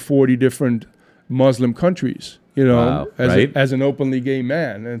to 40 different Muslim countries, Wow, as an openly gay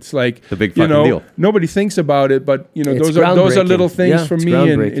man. And it's like the big fucking deal. Nobody thinks about it, but those are little things for me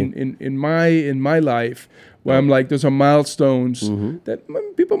in my life. Where I'm like, those are milestones that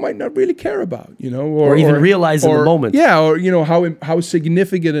people might not really care about, or even realize in the moment. Yeah, or how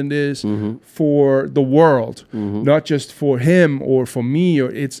significant it is for the world, not just for him or for me. Or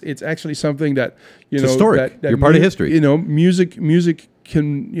it's actually something that it's historic. You're part of history. Music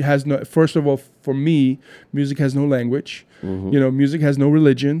has no. First of all, for me, music has no language. Music has no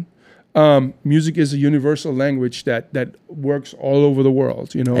religion. Music is a universal language that works all over the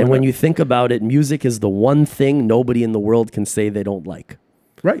world, And when you think about it, music is the one thing nobody in the world can say they don't like.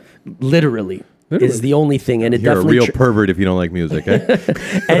 Right. Literally. Is the only thing, and it You're definitely a real pervert if you don't like music, eh?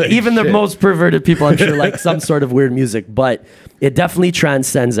 and even the most perverted people, I'm sure, like some sort of weird music, but it definitely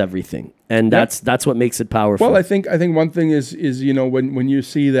transcends everything, and that's what makes it powerful. Well, I think one thing is when you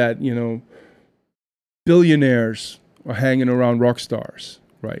see that billionaires are hanging around rock stars.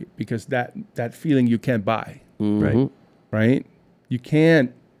 Right, because that feeling you can't buy, right? You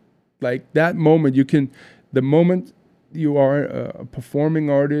can't, like that moment. The moment you are a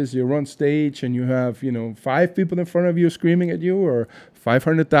performing artist, you're on stage and you have 5 people in front of you screaming at you, or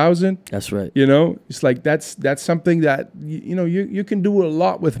 500,000. That's right. It's like that's something that you can do a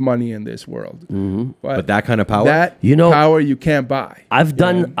lot with money in this world. But that kind of power, power you can't buy. I've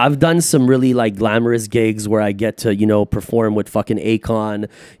done some really like glamorous gigs where I get to perform with fucking Akon,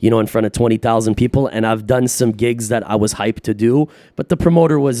 in front of 20,000 people, and I've done some gigs that I was hyped to do, but the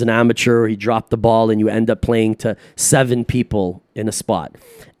promoter was an amateur. He dropped the ball, and you end up playing to 7 people in a spot.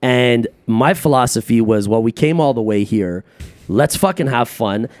 And my philosophy was, well, we came all the way here. Let's fucking have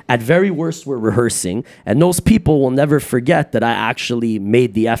fun. At very worst, we're rehearsing. And those people will never forget that I actually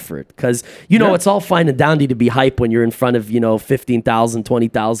made the effort. Because, it's all fine and dandy to be hype when you're in front of, 15,000,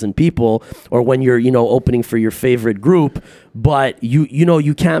 20,000 people, or when you're, opening for your favorite group. But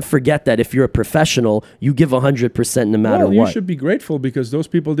you can't forget that if you're a professional, you give 100% no matter what. You should be grateful because those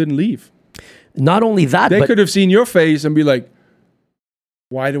people didn't leave. Not only that, they could have seen your face and be like,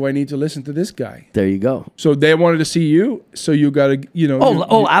 why do I need to listen to this guy? There you go. So they wanted to see you, so you got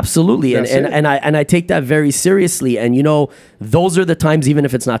to, absolutely. And I take that very seriously. And, those are the times, even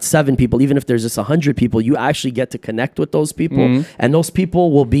if it's not 7 people, even if there's just 100 people, you actually get to connect with those people. Mm-hmm. And those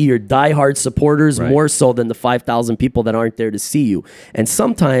people will be your diehard supporters more so than the 5,000 people that aren't there to see you. And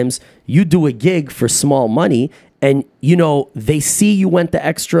sometimes you do a gig for small money and, they see you went the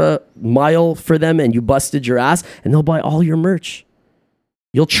extra mile for them and you busted your ass and they'll buy all your merch.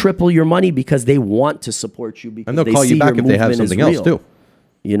 You'll triple your money because they want to support you. Because and they'll call you back if they have something else too.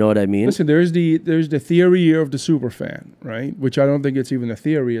 You know what I mean? Listen, there's the theory of the superfan, right? Which I don't think it's even a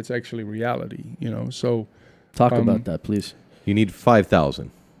theory; it's actually reality. So talk about that, please. You need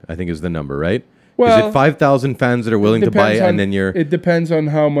 5,000, I think, is the number, right? Well, is it 5,000 fans that are willing to buy, and then you're? It depends on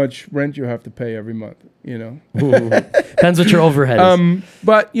how much rent you have to pay every month. Depends what your overhead is.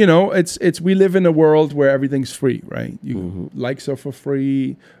 But it's we live in a world where everything's free, right? Likes are for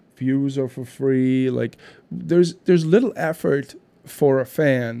free, views are for free. Like there's little effort for a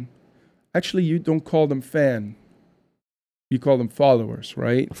fan. Actually, you don't call them fan. You call them followers,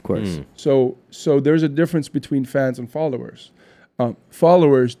 right? Of course. So there's a difference between fans and followers.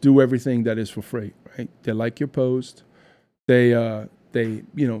 Followers do everything that is for free, right? They like your post. They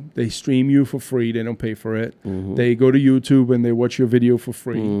stream you for free. They don't pay for it. Mm-hmm. They go to YouTube and they watch your video for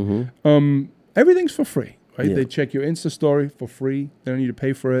free. Mm-hmm. Everything's for free, right? Yeah. They check your Insta story for free. They don't need to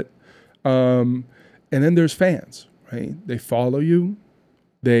pay for it. And then there's fans, right? They follow you.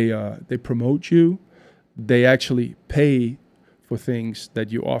 They promote you. They actually pay for things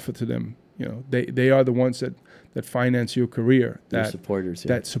that you offer to them. They are the ones that finance your career, that supporters,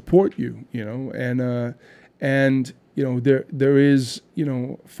 that support you, and there is,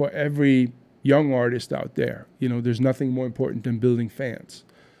 for every young artist out there, there's nothing more important than building fans,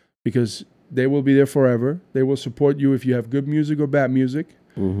 because they will be there forever. They will support you if you have good music or bad music.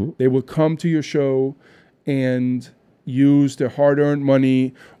 Mm-hmm. They will come to your show and use their hard-earned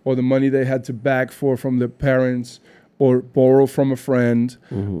money or the money they had to beg for from their parents or borrow from a friend,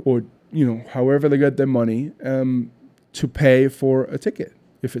 mm-hmm. or however they get their money, to pay for a ticket.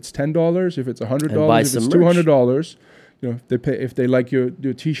 If it's $10, if it's $100, if it's $200, if they like your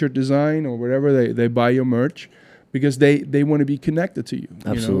T-shirt design or whatever, they buy your merch because they want to be connected to you.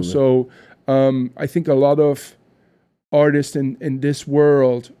 Absolutely. So I think a lot of artists in this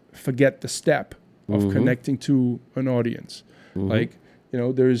world forget the step of mm-hmm. connecting to an audience. Mm-hmm. Like,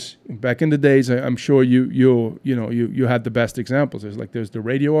 there's back in the days, I'm sure you had the best examples. There's the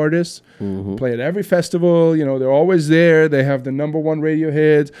radio artists mm-hmm. play at every festival. They're always there. They have the number one radio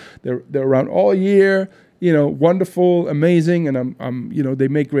hit. They're around all year. Wonderful, amazing, and they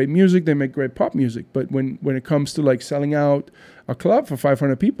make great music. They make great pop music. But when it comes to like selling out a club for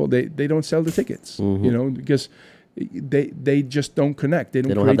 500 people, they don't sell the tickets. Mm-hmm. Because they just don't connect. They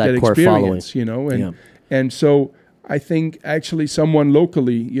don't create have that core experience. Following. And so I think actually someone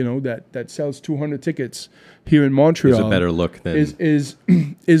locally, that sells 200 tickets here in Montreal is a better look than is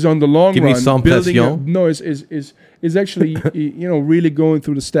on the long Give run me some building passion. is actually really going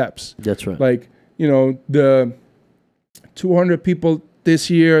through the steps. That's right. Like the 200 people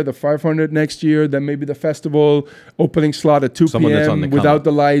this year, the 500 next year, then maybe the festival opening slot at 2 p.m. without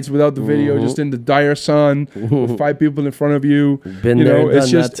the lights, without the video, mm-hmm. just in the dire sun with 5 people in front of you. Been there,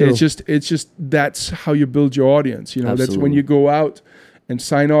 it's done it's just that's how you build your audience. That's when you go out and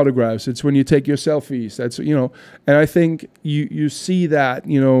sign autographs. It's when you take your selfies. That's and I think you see that.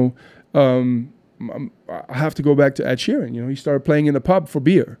 I have to go back to Ed Sheeran. He started playing in the pub for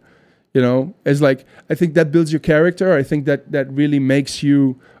beer. It's like, I think that builds your character. I think that really makes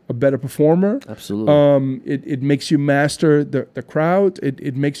you a better performer. Absolutely. It makes you master the crowd.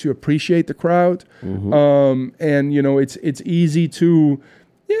 It makes you appreciate the crowd. Mm-hmm. And it's easy to,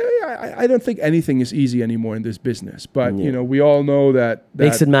 I don't think anything is easy anymore in this business, but we all know that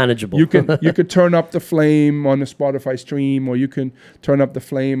makes it manageable. You could turn up the flame on a Spotify stream, or you can turn up the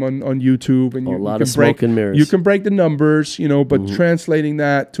flame on YouTube, and a lot of smoke and mirrors. You can break the numbers, but mm-hmm. translating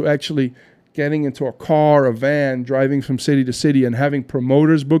that to actually getting into a car, a van, driving from city to city, and having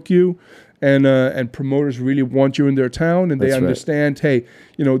promoters book you, and promoters really want you in their town, and they understand, hey,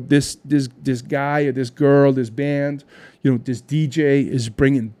 this guy or this girl, this band, this DJ is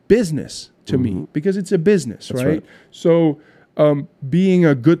bringing business to me, because it's a business, right? So being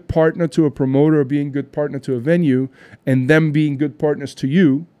a good partner to a promoter, being a good partner to a venue, and them being good partners to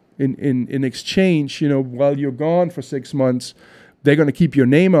you in exchange, while you're gone for 6 months, they're going to keep your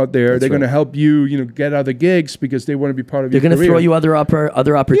name out there. They're going to help you, get other gigs because they want to be part of your career. They're going to throw you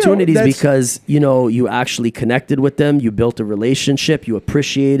other opportunities because, you actually connected with them. You built a relationship. You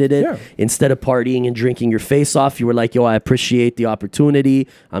appreciated it. Yeah. Instead of partying and drinking your face off, you were like, yo, I appreciate the opportunity.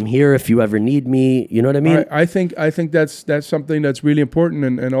 I'm here if you ever need me. You know what I mean? I think that's something that's really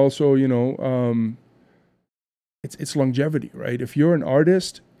important. And also, it's longevity, right? If you're an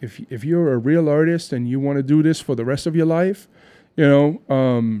artist, if you're a real artist and you want to do this for the rest of your life,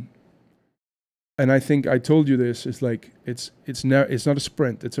 and I think I told you this, it's like it's not a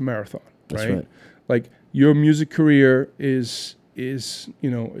sprint, it's a marathon, right? Like your music career is going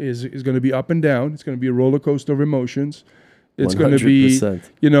to be up and down. It's going to be a roller coaster of emotions. It's going to be,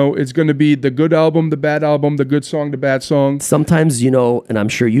 it's going to be the good album, the bad album, the good song, the bad song. Sometimes, and I'm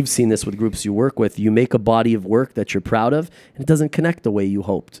sure you've seen this with groups you work with, you make a body of work that you're proud of, and it doesn't connect the way you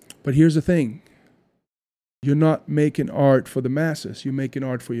hoped. But here's the thing. You're not making art for the masses. You're making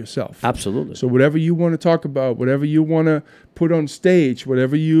art for yourself. Absolutely. So whatever you want to talk about, whatever you want to put on stage,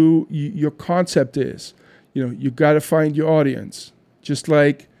 whatever your concept is, you got to find your audience. Just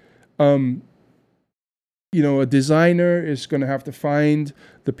like, a designer is going to have to find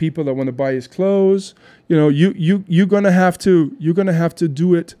the people that want to buy his clothes. You're going to have to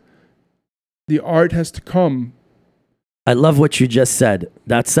do it. The art has to come. I love what you just said.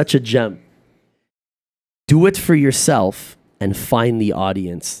 That's such a gem. Do it for yourself and find the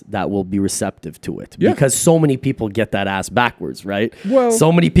audience that will be receptive to it. Yeah. Because so many people get that ass backwards, right? Well,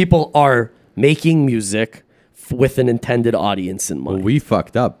 so many people are making music with an intended audience in mind. Well, we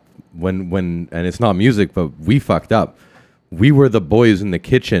fucked up when and it's not music, but we fucked up. We were the boys in the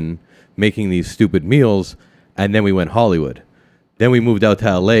kitchen making these stupid meals, and then we went Hollywood. Then we moved out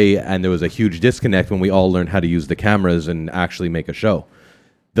to LA, and there was a huge disconnect when we all learned how to use the cameras and actually make a show.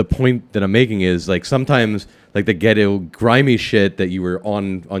 The point that I'm making is, like, sometimes, like, the ghetto grimy shit that you were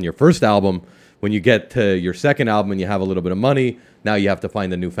on your first album, when you get to your second album and you have a little bit of money, now you have to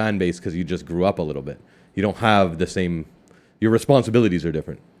find a new fan base because you just grew up a little bit. You don't have the same, your responsibilities are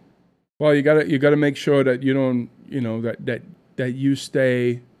different. Well, you gotta make sure that you don't, that you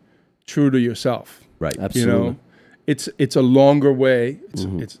stay true to yourself. Right. Absolutely. It's a longer way.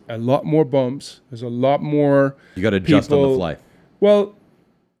 It's a lot more bumps. There's a lot more. You got to adjust on the fly. Well,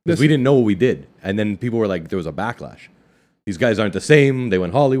 we didn't know what we did, and then people were like, there was a backlash. These guys aren't the same. They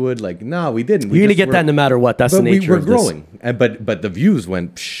went Hollywood. Like, no, we didn't. You're gonna get that no matter what. That's the nature of this. But we were growing, and but the views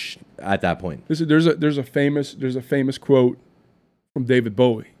went psh at that point. There's a famous quote from David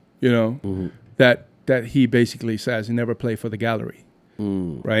Bowie. That he basically says, "You never play for the gallery."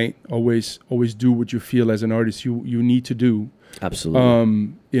 Right? Always do what you feel as an artist you need to do.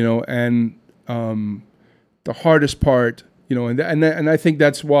 Absolutely. And the hardest part, and I think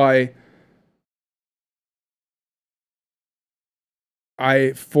that's why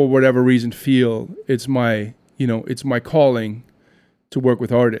I, for whatever reason, feel it's my calling to work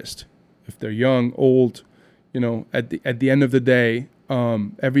with artists. If they're young, old, at the end of the day,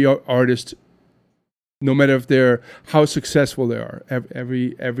 every artist, no matter if they're how successful they are,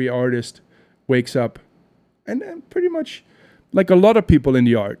 every artist wakes up, and pretty much like a lot of people in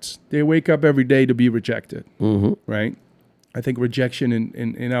the arts, they wake up every day to be rejected, right? I think rejection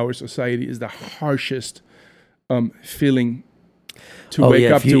in our society is the harshest feeling to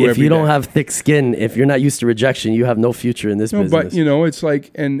wake up to every day. If you don't have thick skin, if you're not used to rejection, you have no future in this business. But it's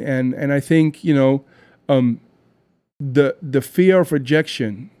like, and I think the fear of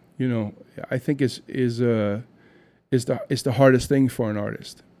rejection, I think is the hardest thing for an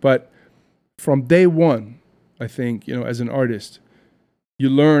artist. But from day one, I think, as an artist, you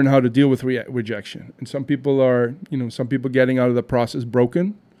learn how to deal with rejection. And some people getting out of the process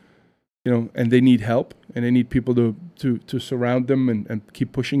broken, and they need help, and they need people to surround them and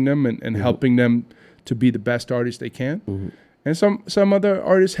keep pushing them and helping them to be the best artist they can. And some other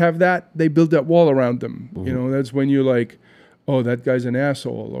artists have that. They build that wall around them. That's when you're like, oh, that guy's an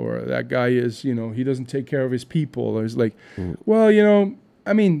asshole, or that guy is, he doesn't take care of his people. Or it's like, well,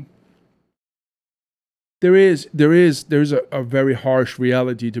 I mean, there's a very harsh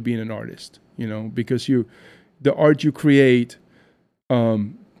reality to being an artist, because the art you create,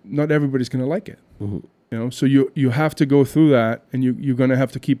 not everybody's going to like it. So you have to go through that, and you're going to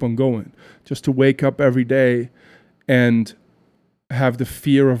have to keep on going just to wake up every day and have the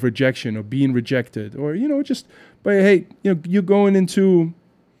fear of rejection or being rejected, or but hey, you're going into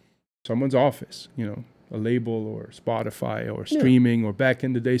someone's office, a label or Spotify or streaming, or back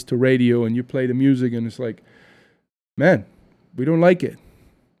in the days to radio, and you play the music and it's like, man, we don't like it.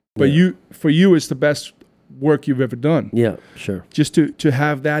 But for you, it's the best work you've ever done. Yeah, sure. Just to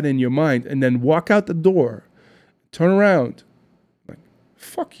have that in your mind and then walk out the door, turn around, like,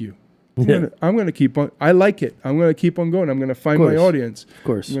 fuck you. I'm gonna keep on. I like it. I'm gonna keep on going. I'm gonna find my audience. Of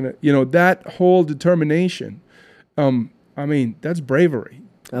course. I'm gonna, that whole determination. That's bravery.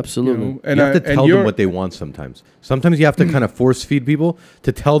 Absolutely. And you have to tell them what they want sometimes. Sometimes you have to kind of force feed people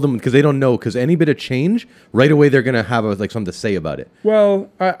to tell them, because they don't know, because any bit of change, right away they're going to have something to say about it. Well,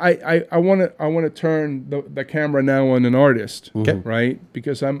 I want to turn the camera now on an artist, right?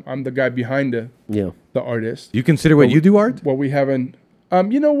 Because I'm the guy behind the artist. You consider what you do art? Well, we haven't.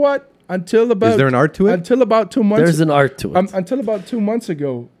 You know what? Until about... Is there an art to it? Until about 2 months... There's an art to it. Until about 2 months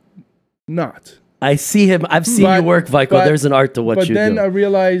ago, not. I see him. I've seen you work, Veikko. There's an art to what you do. But then I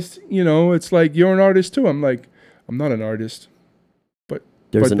realized, it's like, you're an artist too. I'm like, I'm not an artist. But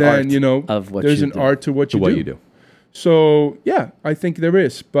there's an art of what there's you an do. art to what you do. do. So, yeah, I think there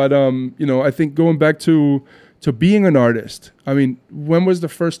is. But, I think going back to being an artist, I mean, when was the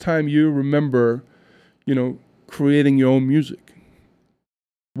first time you remember, creating your own music?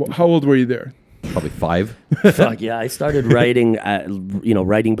 How old were you there? Probably 5. Fuck yeah! I started writing,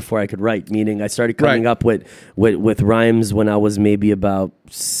 writing before I could write. Meaning, I started coming up with rhymes when I was maybe about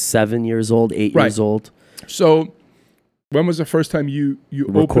 7 years old, 8 years old. So, when was the first time you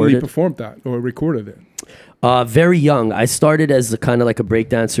openly performed that or recorded it? Very young. I started as kind of like a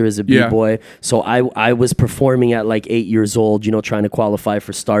breakdancer, as a b-boy. So I was performing at like 8 years old, trying to qualify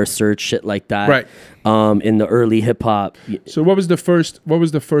for Star Search, shit like that. Right. In the early hip hop. So what was the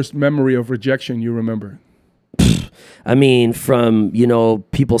first memory of rejection you remember? I mean, from,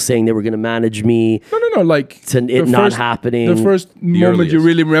 people saying they were going to manage me. No, like to it not happening. The first moment you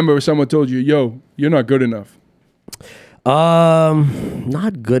really remember when someone told you, yo, you're not good enough.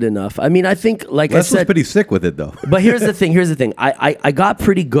 Not good enough. I mean, I think, like I said, was pretty sick with it though. But here's the thing. I got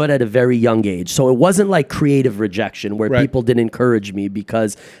pretty good at a very young age. So it wasn't like creative rejection where people didn't encourage me,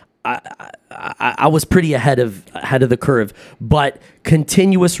 because I was pretty ahead of the curve, but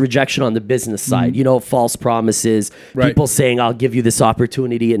continuous rejection on the business side, false promises, people saying, I'll give you this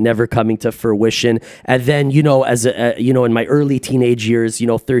opportunity, and never coming to fruition. And then, as in my early teenage years,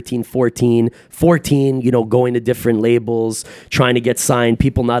 13, 14, going to different labels, trying to get signed,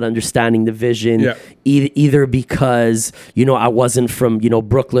 people not understanding the vision, either because, I wasn't from,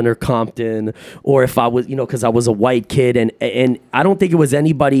 Brooklyn or Compton, or if I was, because I was a white kid, and I don't think it was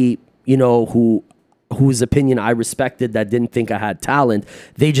anybody, whose opinion I respected that didn't think I had talent.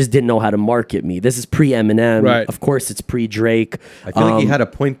 They just didn't know how to market me. This is pre-Eminem. Right. Of course, it's pre-Drake. I feel like he had a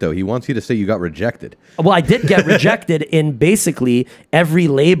point, though. He wants you to say you got rejected. Well, I did get rejected in basically every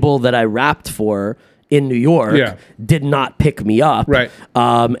label that I rapped for in New York did not pick me up. Right.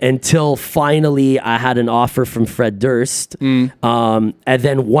 Until finally I had an offer from Fred Durst. And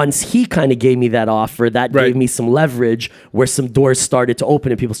then once he kind of gave me that offer, that gave me some leverage where some doors started to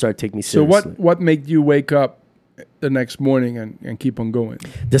open and people started taking me seriously. So what made you wake up the next morning and keep on going?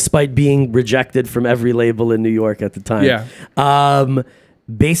 Despite being rejected from every label in New York at the time. Yeah.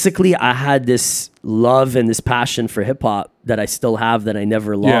 Basically, I had this love and this passion for hip hop that I still have, that I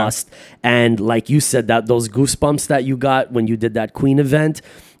never lost. And like you said, that those goosebumps that you got when you did that Queen event,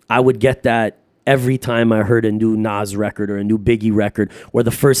 I would get that every time I heard a new Nas record or a new Biggie record, or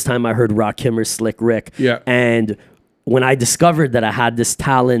the first time I heard Rakim or Slick Rick. Yeah. And when I discovered that I had this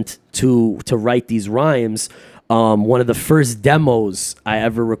talent to write these rhymes, one of the first demos I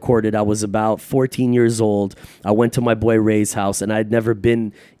ever recorded, I was about 14 years old. I went to my boy Ray's house, and I'd never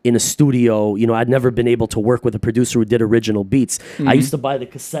been in a studio. I'd never been able to work with a producer who did original beats. I used to buy the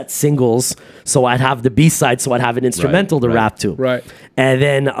cassette singles, so I'd have the B-side, so I'd have an instrumental to rap to. Right. And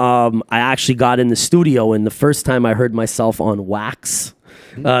then I actually got in the studio, and the first time I heard myself on wax,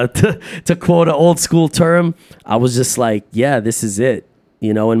 to quote an old school term, I was just like, yeah, this is it.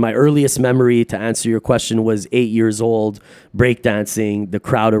 And my earliest memory, to answer your question, was 8 years old, breakdancing, the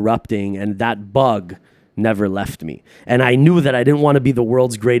crowd erupting, and that bug never left me. And I knew that I didn't want to be the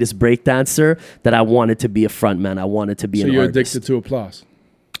world's greatest breakdancer, that I wanted to be a frontman. I wanted to be an artist. So you're addicted to applause?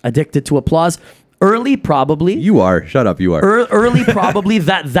 Addicted to applause? Early, probably. You are. Shut up, you are. Early, probably.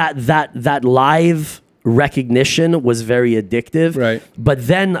 That live recognition was very addictive. Right. But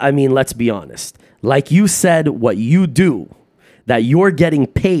then, I mean, let's be honest. Like you said, what you do, that you're getting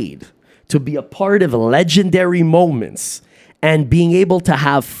paid to be a part of legendary moments and being able to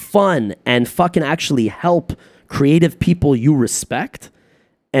have fun and fucking actually help creative people you respect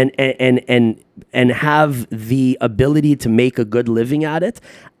and have the ability to make a good living at it,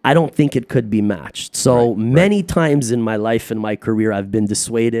 I don't think it could be matched. So many times in my life and my career, I've been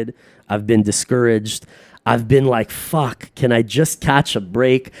dissuaded, I've been discouraged, I've been like, fuck, can I just catch a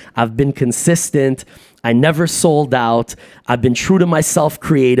break? I've been consistent. I never sold out. I've been true to myself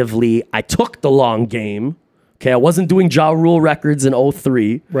creatively. I took the long game. Okay, I wasn't doing Ja Rule records in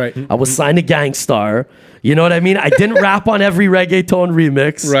 03. Right. I was signed to Gangstar. You know what I mean? I didn't rap on every reggaeton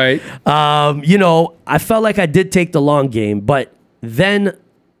remix. Right. You know, I felt like I did take the long game, but then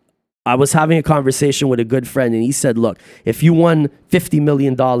I was having a conversation with a good friend, and he said, look, if you won $50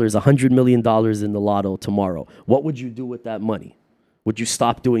 million, $100 million in the lotto tomorrow, what would you do with that money? Would you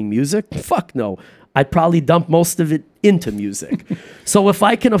stop doing music? Fuck no. I'd probably dump most of it into music. So if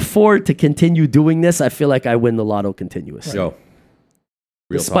I can afford to continue doing this, I feel like I win the lotto continuously. Yo,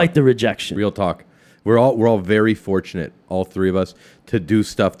 despite the rejection. Real talk. We're all very fortunate, all three of us, to do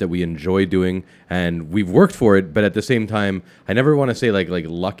stuff that we enjoy doing, and we've worked for it. But at the same time, I never want to say like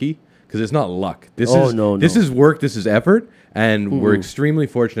lucky, because it's not luck. This is work. This is effort, and we're extremely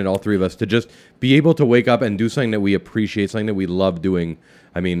fortunate, all three of us, to just be able to wake up and do something that we appreciate, something that we love doing.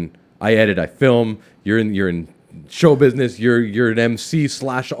 I mean, I edit, I film. You're in show business. You're an MC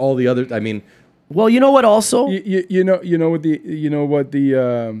 / all the other. I mean, well, you know what? Also, you know what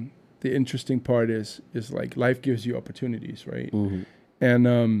the interesting part is like life gives you opportunities, right? Mm-hmm.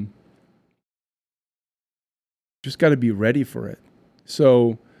 And just got to be ready for it.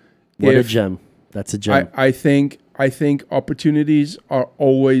 So, what a gem! That's a gem. I think opportunities are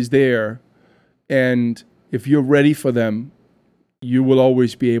always there, and if you're ready for them, you will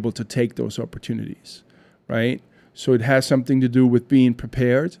always be able to take those opportunities, right? So it has something to do with being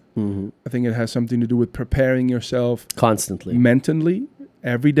prepared. Mm-hmm. I think it has something to do with preparing yourself constantly, mentally,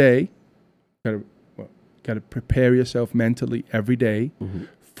 every day. Got to prepare yourself mentally every day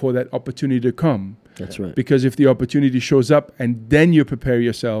for that opportunity to come. That's right. Because if the opportunity shows up and then you prepare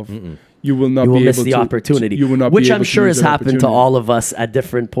yourself, you will not miss the opportunity. You will not which be able I'm sure to has happened to all of us at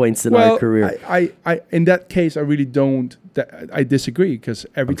different points in our career. I in that case, I really don't. I disagree, because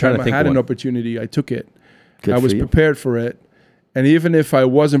every time I had an opportunity, I took it. Good I was prepared for it, and even if I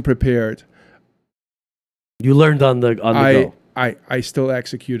wasn't prepared, you learned on the go. I still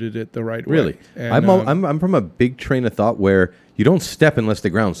executed it the right way. Really, And, I'm from a big train of thought where you don't step unless the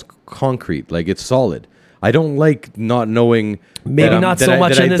ground's concrete, like it's solid. I don't like not knowing. Maybe not so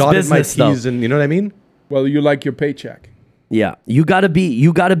much in this business, though. And you know what I mean? Well, you like your paycheck. Yeah, you gotta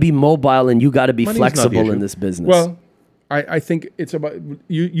be mobile, and you gotta be Money's not the flexible issue. in this business. Well, I think it's about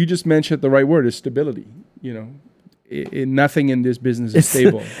you just mentioned the right word is stability. You know, nothing in this business is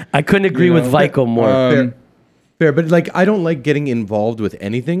stable. I couldn't agree with Veikko more. Fair, but like I don't like getting involved with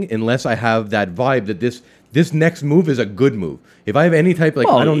anything unless I have that vibe that this next move is a good move. If I have any type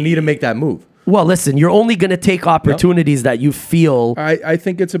I don't need to make that move. Well, listen, you're only going to take opportunities that you feel. I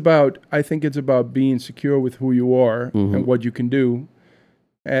think it's about being secure with who you are and what you can do.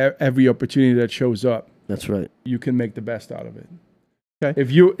 Every opportunity that shows up, that's right. You can make the best out of it. Okay.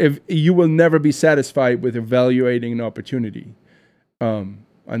 If you will never be satisfied with evaluating an opportunity,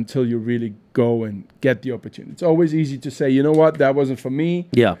 until you really go and get the opportunity. It's always easy to say, you know what, that wasn't for me.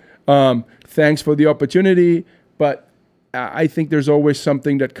 Yeah. Thanks for the opportunity, but I think there's always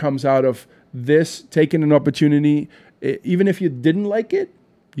something that comes out of this, taking an opportunity, even if you didn't like it,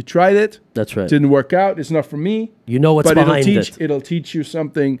 you tried it. That's right. Didn't work out. It's not for me. You know what's behind it. It'll teach you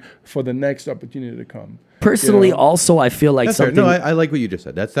something for the next opportunity to come. Personally, you know? Also, I feel like that's something. Fair. No, I like what you just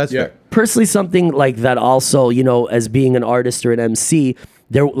said. That's fair. Personally, something like that. Also, you know, as being an artist or an MC,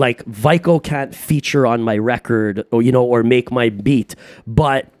 there like Veikko can't feature on my record or make my beat,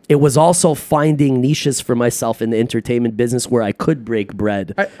 but it was also finding niches for myself in the entertainment business where I could break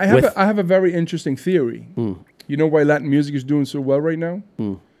bread. I have a very interesting theory. You know why Latin music is doing so well right now?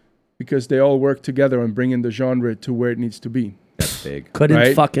 Because they all work together and bringing the genre to where it needs to be. That's big.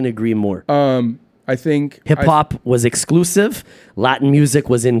 Couldn't fucking agree more. I think hip hop was exclusive, Latin music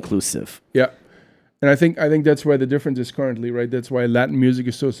was inclusive. Yeah. And I think that's where the difference is currently, right? That's why Latin music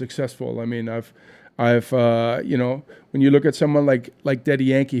is so successful. I mean, I've when you look at someone like Daddy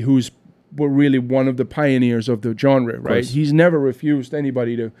Yankee, who's really one of the pioneers of the genre, right? He's never refused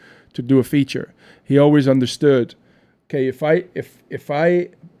anybody to do a feature. He always understood, okay, if I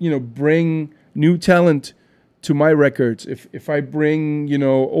bring new talent to my records, if I bring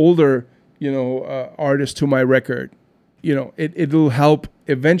older artists to my record, it'll help.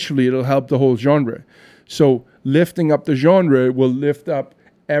 Eventually, it'll help the whole genre. So lifting up the genre will lift up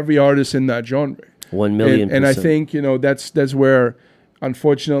every artist in that genre. 1,000,000%. And I think that's where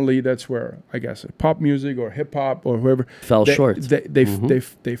unfortunately, that's where I guess pop music or hip hop or whoever fell short.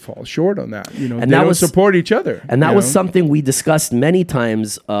 They fall short on that. You know, And they that don't was- support each other. And that you was know? something we discussed many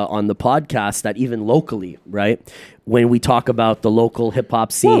times on the podcast, that even locally, right? When we talk about the local hip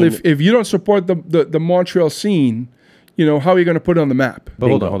hop scene. Well, if you don't support the Montreal scene, you know, how are you going to put it on the map? But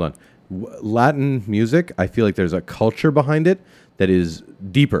hold on. Latin music, I feel like there's a culture behind it that is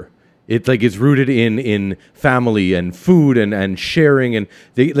deeper. It's like it's rooted in family and food and sharing, and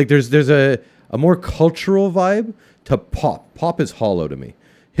there's a more cultural vibe to pop. Pop is hollow to me.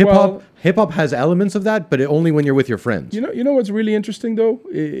 Hip hop has elements of that, but only when you're with your friends. You know what's really interesting though?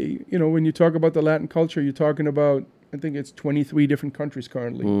 You know, when you talk about the Latin culture, you're talking about, I think it's 23 different countries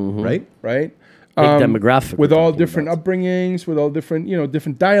currently, Right? right? Big demographic with we're all talking different about. upbringings, with all different, you know,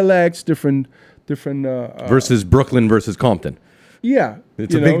 different dialects, different Versus Brooklyn versus Compton. yeah,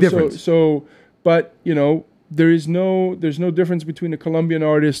 It's you a big know, difference. So, but you know, there's no difference between a Colombian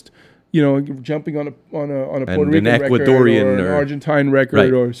artist, you know, jumping on a Puerto Rican an record Ecuadorian or an or- Argentine record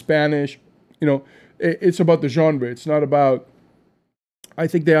Right. or Spanish. You know, it's about the genre. It's not about. I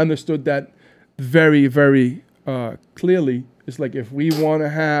think they understood that very, very clearly. It's like if we want to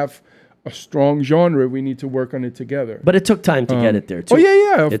have a strong genre, we need to work on it together. But it took time to get it there, too. Oh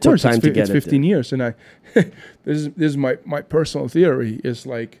yeah, of It took course. time to get It's it 15 there. years, and I this is my personal theory. Is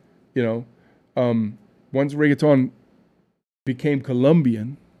like, you know, once reggaeton became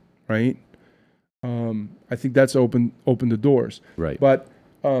Colombian, right? I think that's opened the doors. Right. But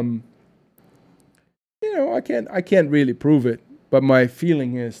you know, I can't really prove it. But my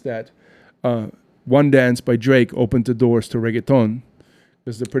feeling is that One Dance by Drake opened the doors to reggaeton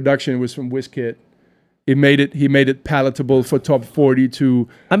because the production was from Wizkid. He made it palatable for top 40 to.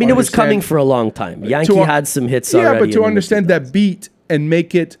 I mean, it was coming understand- for a long time. Yankee had some hits already. Yeah, but in to the understand 2000s. that beat and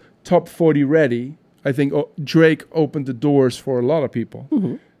make it top 40 ready, I think Drake opened the doors for a lot of people.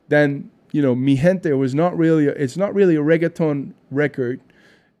 Mm-hmm. Then, you know, Mi Gente was not really it's not really a reggaeton record.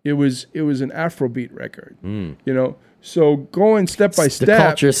 It was an Afrobeat record. You know, so going step by step,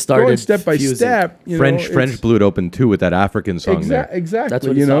 culture started going step by fusing. step. You French know, it's- Blew it open too with that African song there. Exactly. That's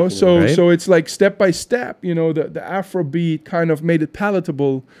what you he's know, talking so about, right? so it's like step by step. You know, the Afrobeat kind of made it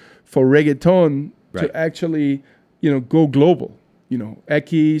palatable for reggaeton Right. to actually, you know, go global. You know,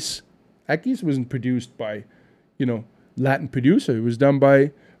 Ekis wasn't produced by, you know, Latin producer. It was done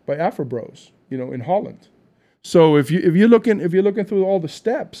by Afro Bros. You know, in Holland. So if you're looking through all the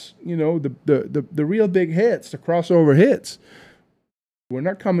steps, you know, the real big hits, the crossover hits, we're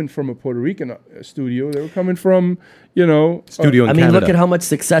not coming from a Puerto Rican studio. They were coming from, you know, Studio in I mean, Canada. look at how much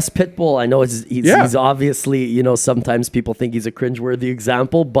success Pitbull. I know he's obviously, you know, sometimes people think he's a cringeworthy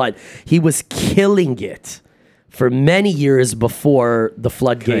example, but he was killing it for many years before the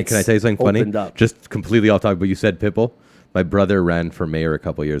floodgates. Can I tell you something funny? opened up. Just completely off topic, but you said Pitbull. My brother ran for mayor a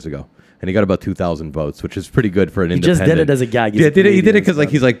couple years ago, and he got about 2,000 votes, which is pretty good for an He independent. just did it as a gag. He's Yeah, a he did it comedian, because like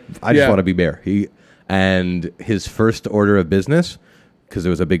so- he's like, I just Yeah. want to be mayor. And his first order of business, because there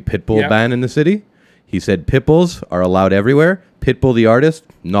was a big Pitbull Yeah. ban in the city, he said Pitbulls are allowed everywhere. Pitbull the artist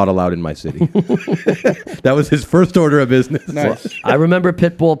not allowed in my city. That was his first order of business. nice. I remember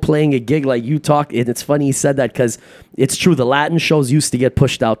Pitbull playing a gig like you talk, and it's funny he said that because it's true. The Latin shows used to get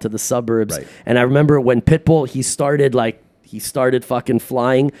pushed out to the suburbs, Right. and I remember when Pitbull he started fucking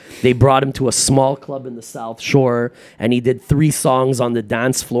flying. They brought him to a small club in the South Shore, and he did 3 songs on the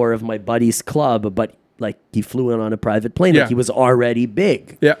dance floor of my buddy's club. But like he flew in on a private plane, Yeah. like he was already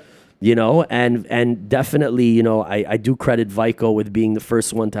big. Yeah. You know, and definitely, you know, I do credit Veikko with being the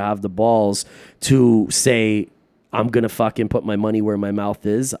first one to have the balls to say, I'm going to fucking put my money where my mouth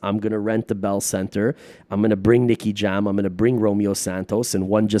is. I'm going to rent the Bell Center. I'm going to bring Nicky Jam. I'm going to bring Romeo Santos. And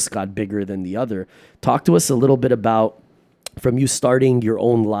one just got bigger than the other. Talk to us a little bit about, from you starting your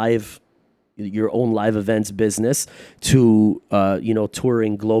own live events business to, you know,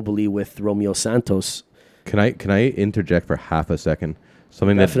 touring globally with Romeo Santos. Can I interject for half a second?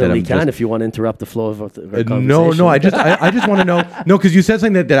 Something that Definitely I'm can just, if you want to interrupt the flow of our conversation. no. I just want to know. No, because you said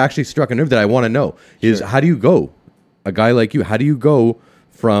something that actually struck a nerve that I want to know. Is Sure. how do you go, a guy like you? How do you go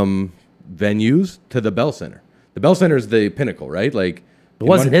from venues to the Bell Center? The Bell Center is the pinnacle, right? Like It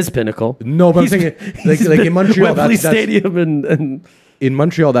wasn't his pinnacle. No, but I'm saying like in Montreal, Wembley that's Stadium and in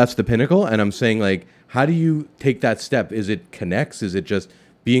Montreal, that's the pinnacle. And I'm saying, like, how do you take that step? Is it connects? Is it just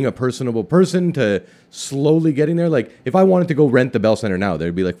being a personable person to slowly getting there? Like, if I wanted to go rent the Bell Center now,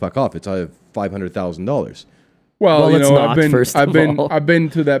 they'd be like, "Fuck off! It's $500,000." Well, Well, you it's know, not, first of all. I've been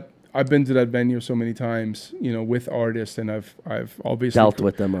to that venue so many times, you know, with artists, and I've obviously dealt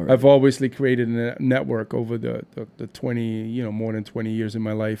with them already. I've obviously created a network over the 20, you know, more than 20 years in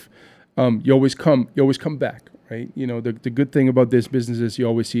my life. you always come back, right? You know, the good thing about this business is you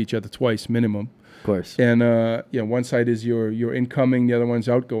always see each other twice minimum. Of course. And one side is your incoming, the other one's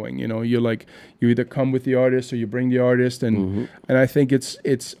outgoing. You know, you either come with the artist or you bring the artist, and I think it's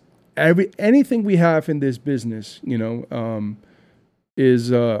anything we have in this business, you know,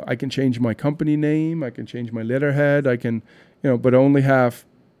 is I can change my company name, I can change my letterhead, I can, you know, but I only have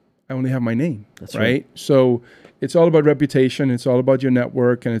my name. That's right. So it's all about reputation, it's all about your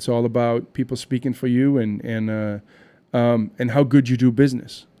network, and it's all about people speaking for you, and how good you do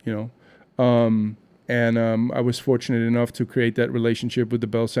business, you know. I was fortunate enough to create that relationship with the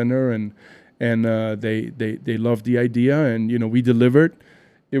Bell Center, and they loved the idea, and you know, we delivered.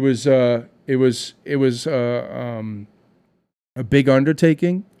 It was a big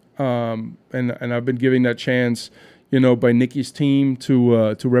undertaking, and I've been given that chance, you know, by Nikki's team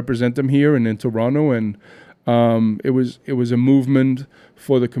to represent them here and in Toronto, and it was a movement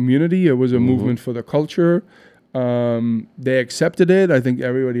for the community. It was a movement for the culture. They accepted it. I think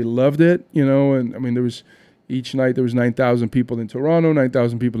everybody loved it, you know, and I mean, each night there was 9,000 people in Toronto,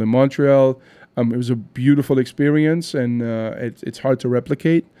 9,000 people in Montreal. It was a beautiful experience, and it's hard to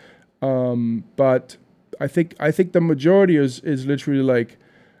replicate. But I think the majority is literally like,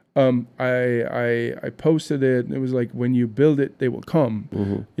 I posted it, and it was like, when you build it, they will come.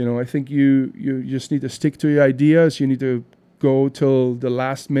 You know, I think you just need to stick to your ideas. You need to go till the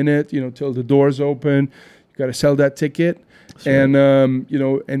last minute, you know, till the doors open. You got to sell that ticket. That's and right. You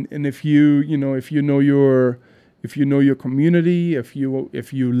know, and if you know your community, if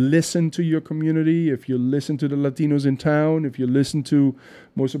you listen to your community, if you listen to the Latinos in town, if you listen to,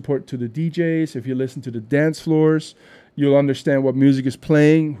 most important, to the DJs, if you listen to the dance floors, you'll understand what music is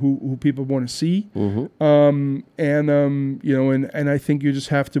playing, who people want to see. You know, and I think you just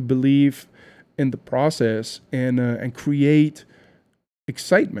have to believe in the process and create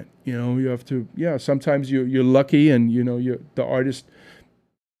excitement. You know, you have to, sometimes you're lucky, and you know, the artist,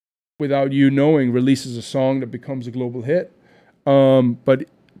 without you knowing, releases a song that becomes a global hit. But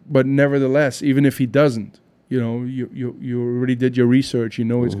nevertheless, even if he doesn't, you know, you already did your research. You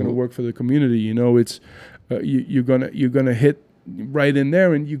know, it's going to work for the community. You know, it's you're gonna hit right in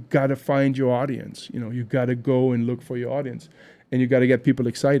there, and you got to find your audience. You know, you got to go and look for your audience, and you got to get people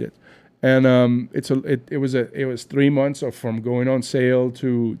excited. And it was 3 months of from going on sale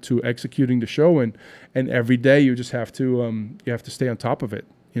to executing the show, and every day you just have to stay on top of it.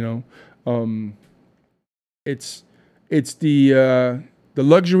 You know, it's the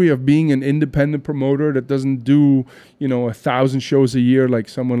luxury of being an independent promoter that doesn't do, you know, 1,000 shows a year like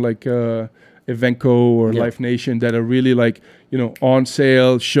someone like Veikko or Life Nation, that are really like, you know, on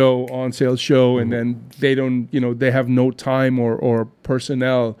sale show, and then they don't, you know, they have no time or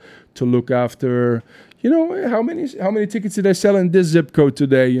personnel to look after, you know, how many tickets did I sell in this zip code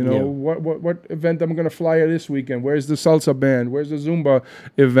today? You know, what event I'm going to fly at this weekend? Where's the salsa band? Where's the Zumba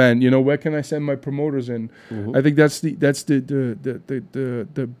event? You know, where can I send my promoters in? I think that's the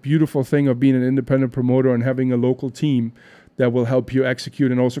beautiful thing of being an independent promoter and having a local team that will help you execute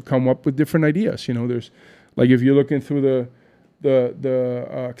and also come up with different ideas. You know, there's, like, if you're looking through the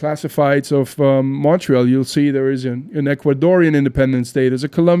classifieds of Montreal, you'll see there is an Ecuadorian Independence Day, there's a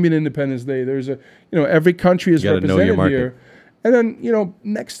Colombian Independence Day, there's a, you know, every country is represented here. And then, you know,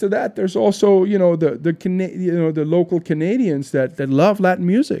 next to that, there's also, you know, the local Canadians that love Latin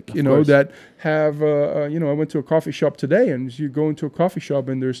music, you know, that have, you know, I went to a coffee shop today, and you go into a coffee shop,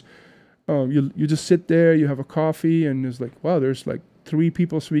 and there's, you just sit there, you have a coffee, and there's like, wow, there's like 3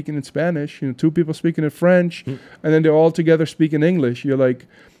 people speaking in Spanish, you know, 2 people speaking in French, and then they're all together speaking English. You're like,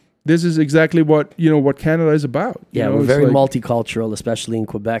 this is exactly what, you know, what Canada is about. Yeah, you know, we're very multicultural, especially in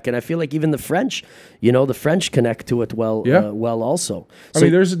Quebec, and I feel like even the French, you know, the French connect to it well. Well, also. I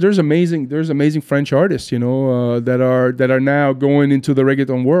mean, there's amazing French artists, you know, that are now going into the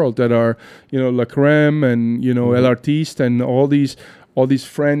reggaeton world. That are, you know, La Creme and, you know, El Artiste and all these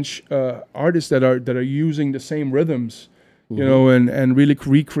French artists that are using the same rhythms. You know, and really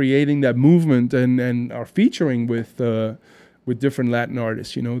recreating that movement, and are featuring with different Latin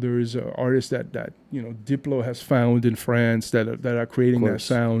artists. You know, there is artists that you know, Diplo has found in France that are creating that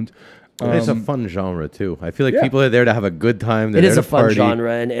sound. It's a fun genre too. I feel like people are there to have a good time. It is a fun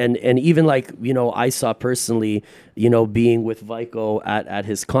genre, and even like, you know, I saw personally, you know, being with Veikko at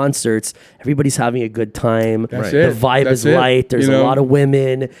his concerts, everybody's having a good time. That's The vibe is light. There's a lot of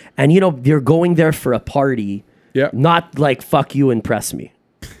women, and you know, you're going there for a party. Yeah. Not like, fuck you, impress me.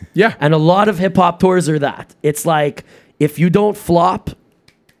 Yeah. And a lot of hip hop tours are that. It's like, if you don't flop,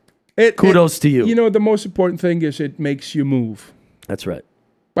 kudos to you. You know, the most important thing is it makes you move. That's right.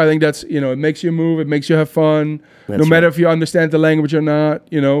 I think that's, it makes you move, it makes you have fun, no matter if you understand the language or not,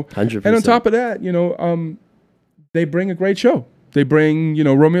 100%. And on top of that, they bring a great show. They bring,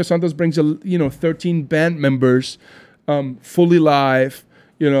 Romeo Santos brings, 13 band members, fully live,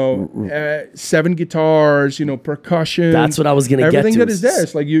 7 guitars, percussion. That's what I was going to get to. Everything that is there.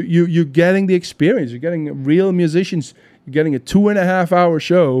 It's like you're getting the experience. You're getting real musicians. You're getting a 2.5 hour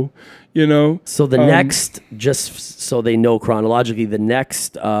show, So the next, just so they know chronologically, the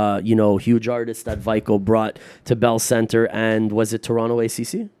next, huge artist that Veikko brought to Bell Center, and was it Toronto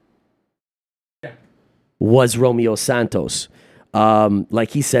ACC? Yeah. Was Romeo Santos. Like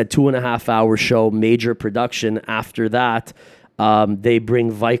he said, 2.5 hour show, major production. After that, they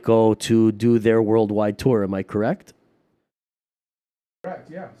bring Veikko to do their worldwide tour. Am I correct? Correct,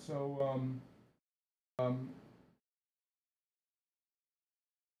 yeah. So,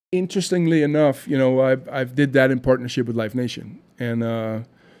 interestingly enough, I've did that in partnership with Live Nation, and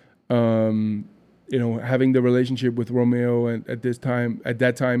having the relationship with Romeo, and at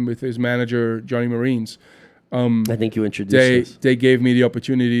that time with his manager Johnny Marines. I think you introduced us. They gave me the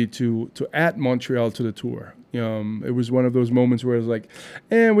opportunity to add Montreal to the tour. It was one of those moments where it was like,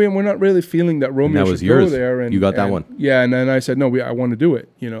 we're not really feeling that Romeo should go there. And you got that one. Yeah, and then I said, no, I want to do it.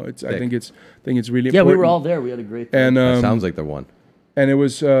 I think it's really important. Yeah, we were all there. We had a great time. And that sounds like the one. And it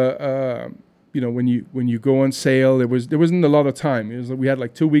was, when you go on sale, there wasn't a lot of time. It was we had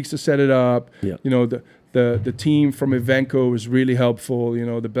like 2 weeks to set it up. Yeah. The team from Veikko was really helpful.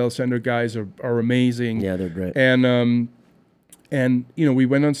 The Bell Center guys are amazing. Yeah, they're great. And we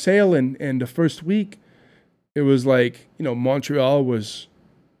went on sale, and the first week, it was like, Montreal was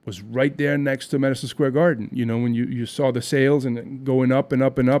right there next to Madison Square Garden. When you saw the sales and going up and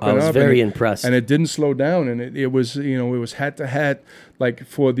up and up and up. I was very impressed. And it didn't slow down, and it was, it was head to head, like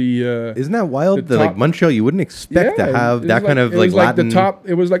for the. Isn't that wild? Like Montreal, you wouldn't expect to have that kind of like Latin.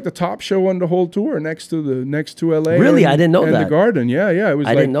 It was like the top show on the whole tour next to LA. Really, I didn't know that. And the Garden, yeah. It was.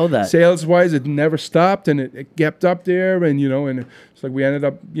 I didn't know that. Sales wise, it never stopped, and it kept up there, and and it's like we ended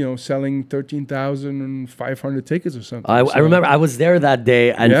up selling 13,500 tickets or something. I remember I was there that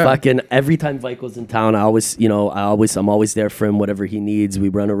day, and fucking every time Veikko's in town, I'm always there for him, whatever he needs. We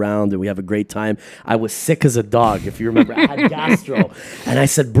run around and we have a great time. I was sick as a dog, if you remember. I had gastro, and I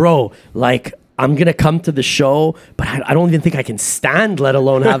said, bro, like, I'm going to come to the show, but I don't even think I can stand, let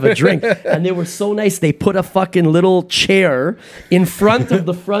alone have a drink. And they were so nice. They put a fucking little chair in front of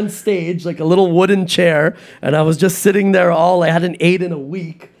the front stage, like a little wooden chair. And I was just sitting there I hadn't ate in a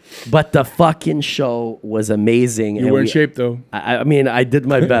week. But the fucking show was amazing. You were in shape, though. I mean, I did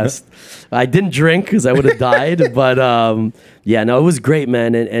my best. I didn't drink because I would have died. But it was great,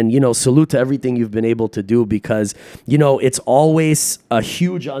 man. And salute to everything you've been able to do, because, it's always a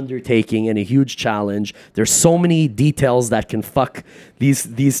huge undertaking and a huge challenge. There's so many details that can fuck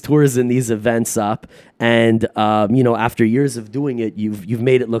these tours and these events up. And, after years of doing it, you've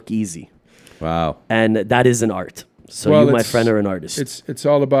made it look easy. Wow. And that is an art. So you, my friend, are an artist. It's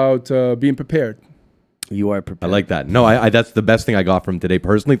all about being prepared. You are prepared. I like that. No, I that's the best thing I got from today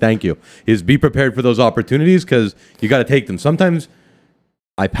personally. Thank you. Is be prepared for those opportunities, because you got to take them. Sometimes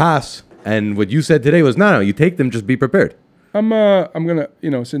I pass, and what you said today was no, you take them. Just be prepared. I'm gonna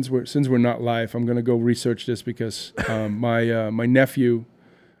since we're not live, I'm gonna go research this, because my nephew,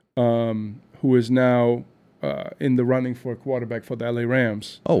 who is now in the running for a quarterback for the LA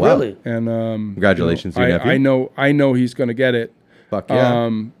Rams. Oh wow! Really? And congratulations, to your nephew. I know he's gonna get it. Fuck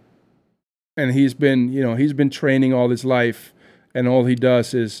yeah! And he's been training all his life, and all he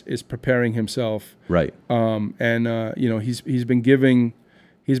does is preparing himself. Right. He's been giving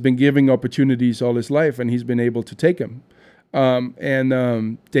opportunities all his life, and he's been able to take them.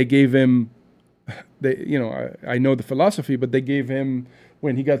 They gave him, I know the philosophy, but they gave him,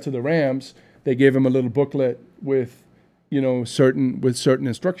 when he got to the Rams, they gave him a little booklet with, certain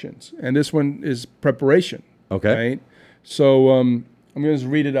instructions. And this one is preparation. Okay. Right? So I'm going to just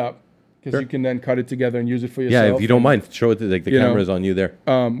read it up, because you can then cut it together and use it for yourself. Yeah, if you don't mind, show it to the camera's on you there.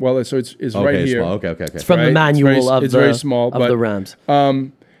 So it's right here. Small. Okay. It's from the manual of the Rams.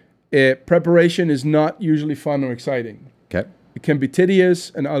 Preparation is not usually fun or exciting. Okay. It can be tedious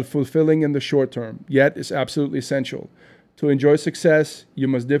and unfulfilling in the short term, yet is absolutely essential. To enjoy success, you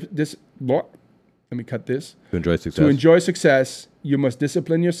must let me cut this. To enjoy success, you must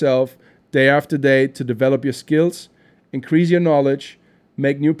discipline yourself day after day to develop your skills, increase your knowledge,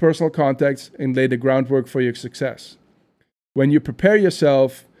 make new personal contacts, and lay the groundwork for your success. When you prepare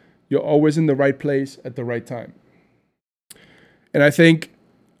yourself, you're always in the right place at the right time. And I think,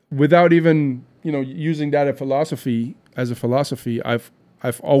 without even using that as a philosophy, I've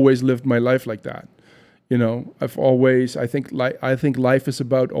always lived my life like that. I think life is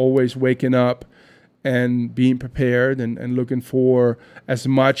about always waking up and being prepared and looking for as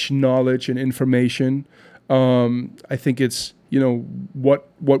much knowledge and information. I think it's, what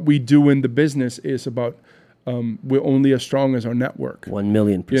we do in the business is about, we're only as strong as our network.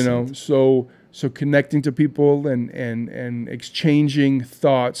 1,000,000%. So connecting to people and exchanging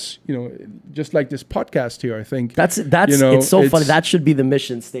thoughts, just like this podcast here, I think that's it's so funny. That should be the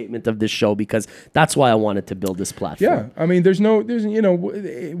mission statement of this show, because that's why I wanted to build this platform. Yeah, I mean,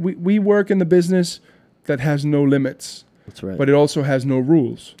 we work in the business that has no limits. That's right. But it also has no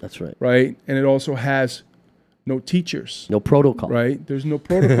rules. That's right. Right, and it also has no teachers. No protocol. Right, there's no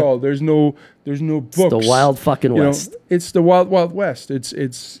protocol. there's no books. It's the wild fucking west. It's the wild west.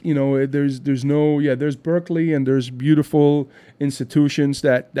 There's Berkeley, and there's beautiful institutions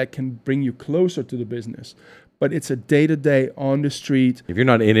that can bring you closer to the business. But it's a day-to-day on the street. If you're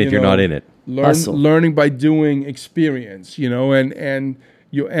not in it, you're not in it. Learning by doing experience, and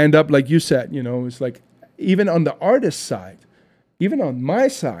you end up, like you said, it's like, even on the artist side, even on my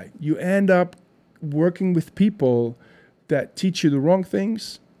side, you end up working with people that teach you the wrong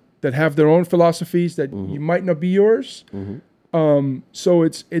things, that have their own philosophies that you might not be yours. So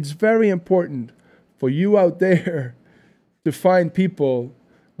it's very important for you out there to find people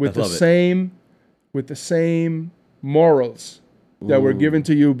with the same morals that were given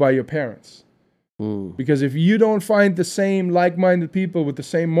to you by your parents. Because if you don't find the same like-minded people with the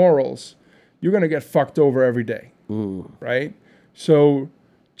same morals, you're going to get fucked over every day, right? So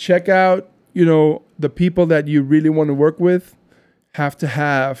check out, the people that you really want to work with have to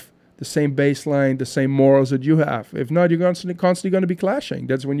have the same baseline, the same morals that you have. If not, you're constantly going to be clashing.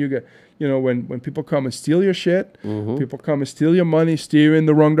 That's when you get, when people come and steal your shit, people come and steal your money, steer you in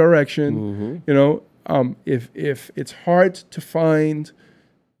the wrong direction. If it's hard to find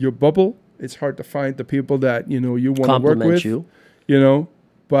your bubble, it's hard to find the people that, you want to work with,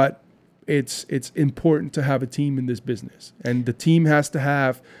 but it's important to have a team in this business, and the team has to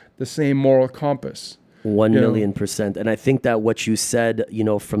have the same moral compass. 1,000,000%. And I think that what you said,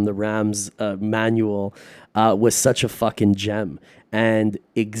 from the Rams manual was such a fucking gem. And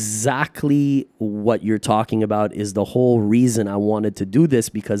exactly what you're talking about is the whole reason I wanted to do this,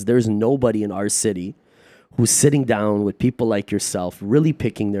 because there's nobody in our city who's sitting down with people like yourself, really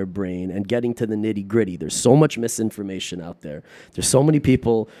picking their brain and getting to the nitty gritty. There's so much misinformation out there. There's so many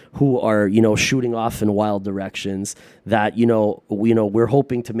people who are, shooting off in wild directions that, we're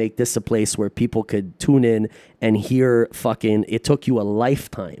hoping to make this a place where people could tune in and hear it took you a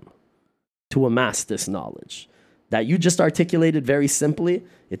lifetime to amass this knowledge that you just articulated very simply.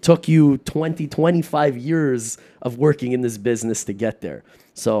 It took you 20, 25 years of working in this business to get there.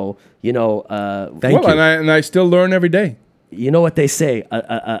 So, thank you. And I still learn every day. You know what they say,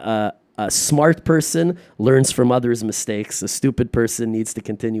 a smart person learns from others' mistakes. A stupid person needs to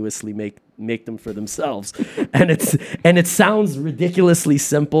continuously make them for themselves. and it sounds ridiculously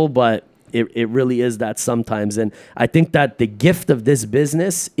simple, but it really is that sometimes. And I think that the gift of this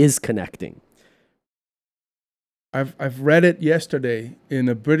business is connecting. I've read it yesterday in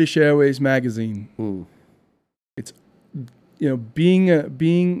a British Airways magazine. It's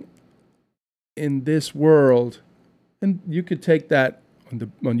being in this world, and you could take that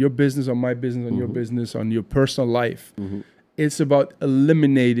on your business, on my business, on your business, on your personal life. It's about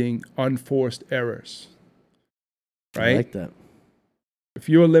eliminating unforced errors, right? I like that. If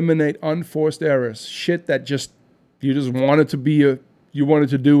you eliminate unforced errors, shit that you just wanted to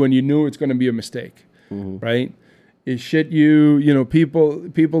do and you knew it's going to be a mistake, right? It's shit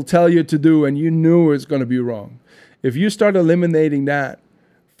people tell you to do and you knew it's going to be wrong. If you start eliminating that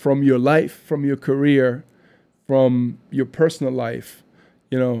from your life, from your career, from your personal life,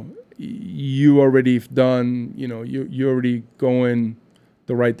 you already done, you're already going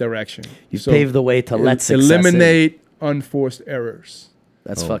the right direction. You've paved the way to let success eliminate unforced errors.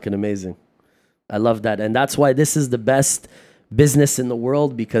 That's fucking amazing. I love that. And that's why this is the best business in the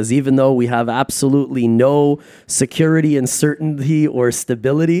world, because even though we have absolutely no security and certainty or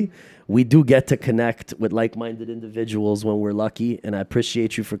stability, we do get to connect with like-minded individuals when we're lucky. And I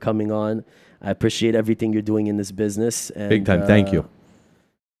appreciate you for coming on. I appreciate everything you're doing in this business. And, big time. Thank you.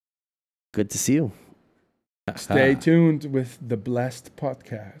 Good to see you. Stay tuned with the Blessed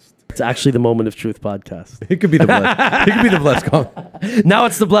Podcast. It's actually the Moment of Truth podcast. It could be the Blessed. It could be the Blessed. Now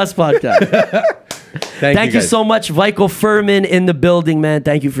it's the Blessed podcast. Thank you so much, Veikko Fuhrmann in the building, man.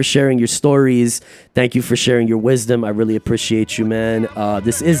 Thank you for sharing your stories. Thank you for sharing your wisdom. I really appreciate you, man.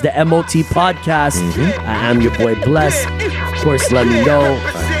 This is the MOT podcast. I am your boy Bless. Of course, let me know.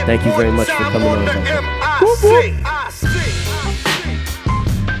 Thank you very much for coming on.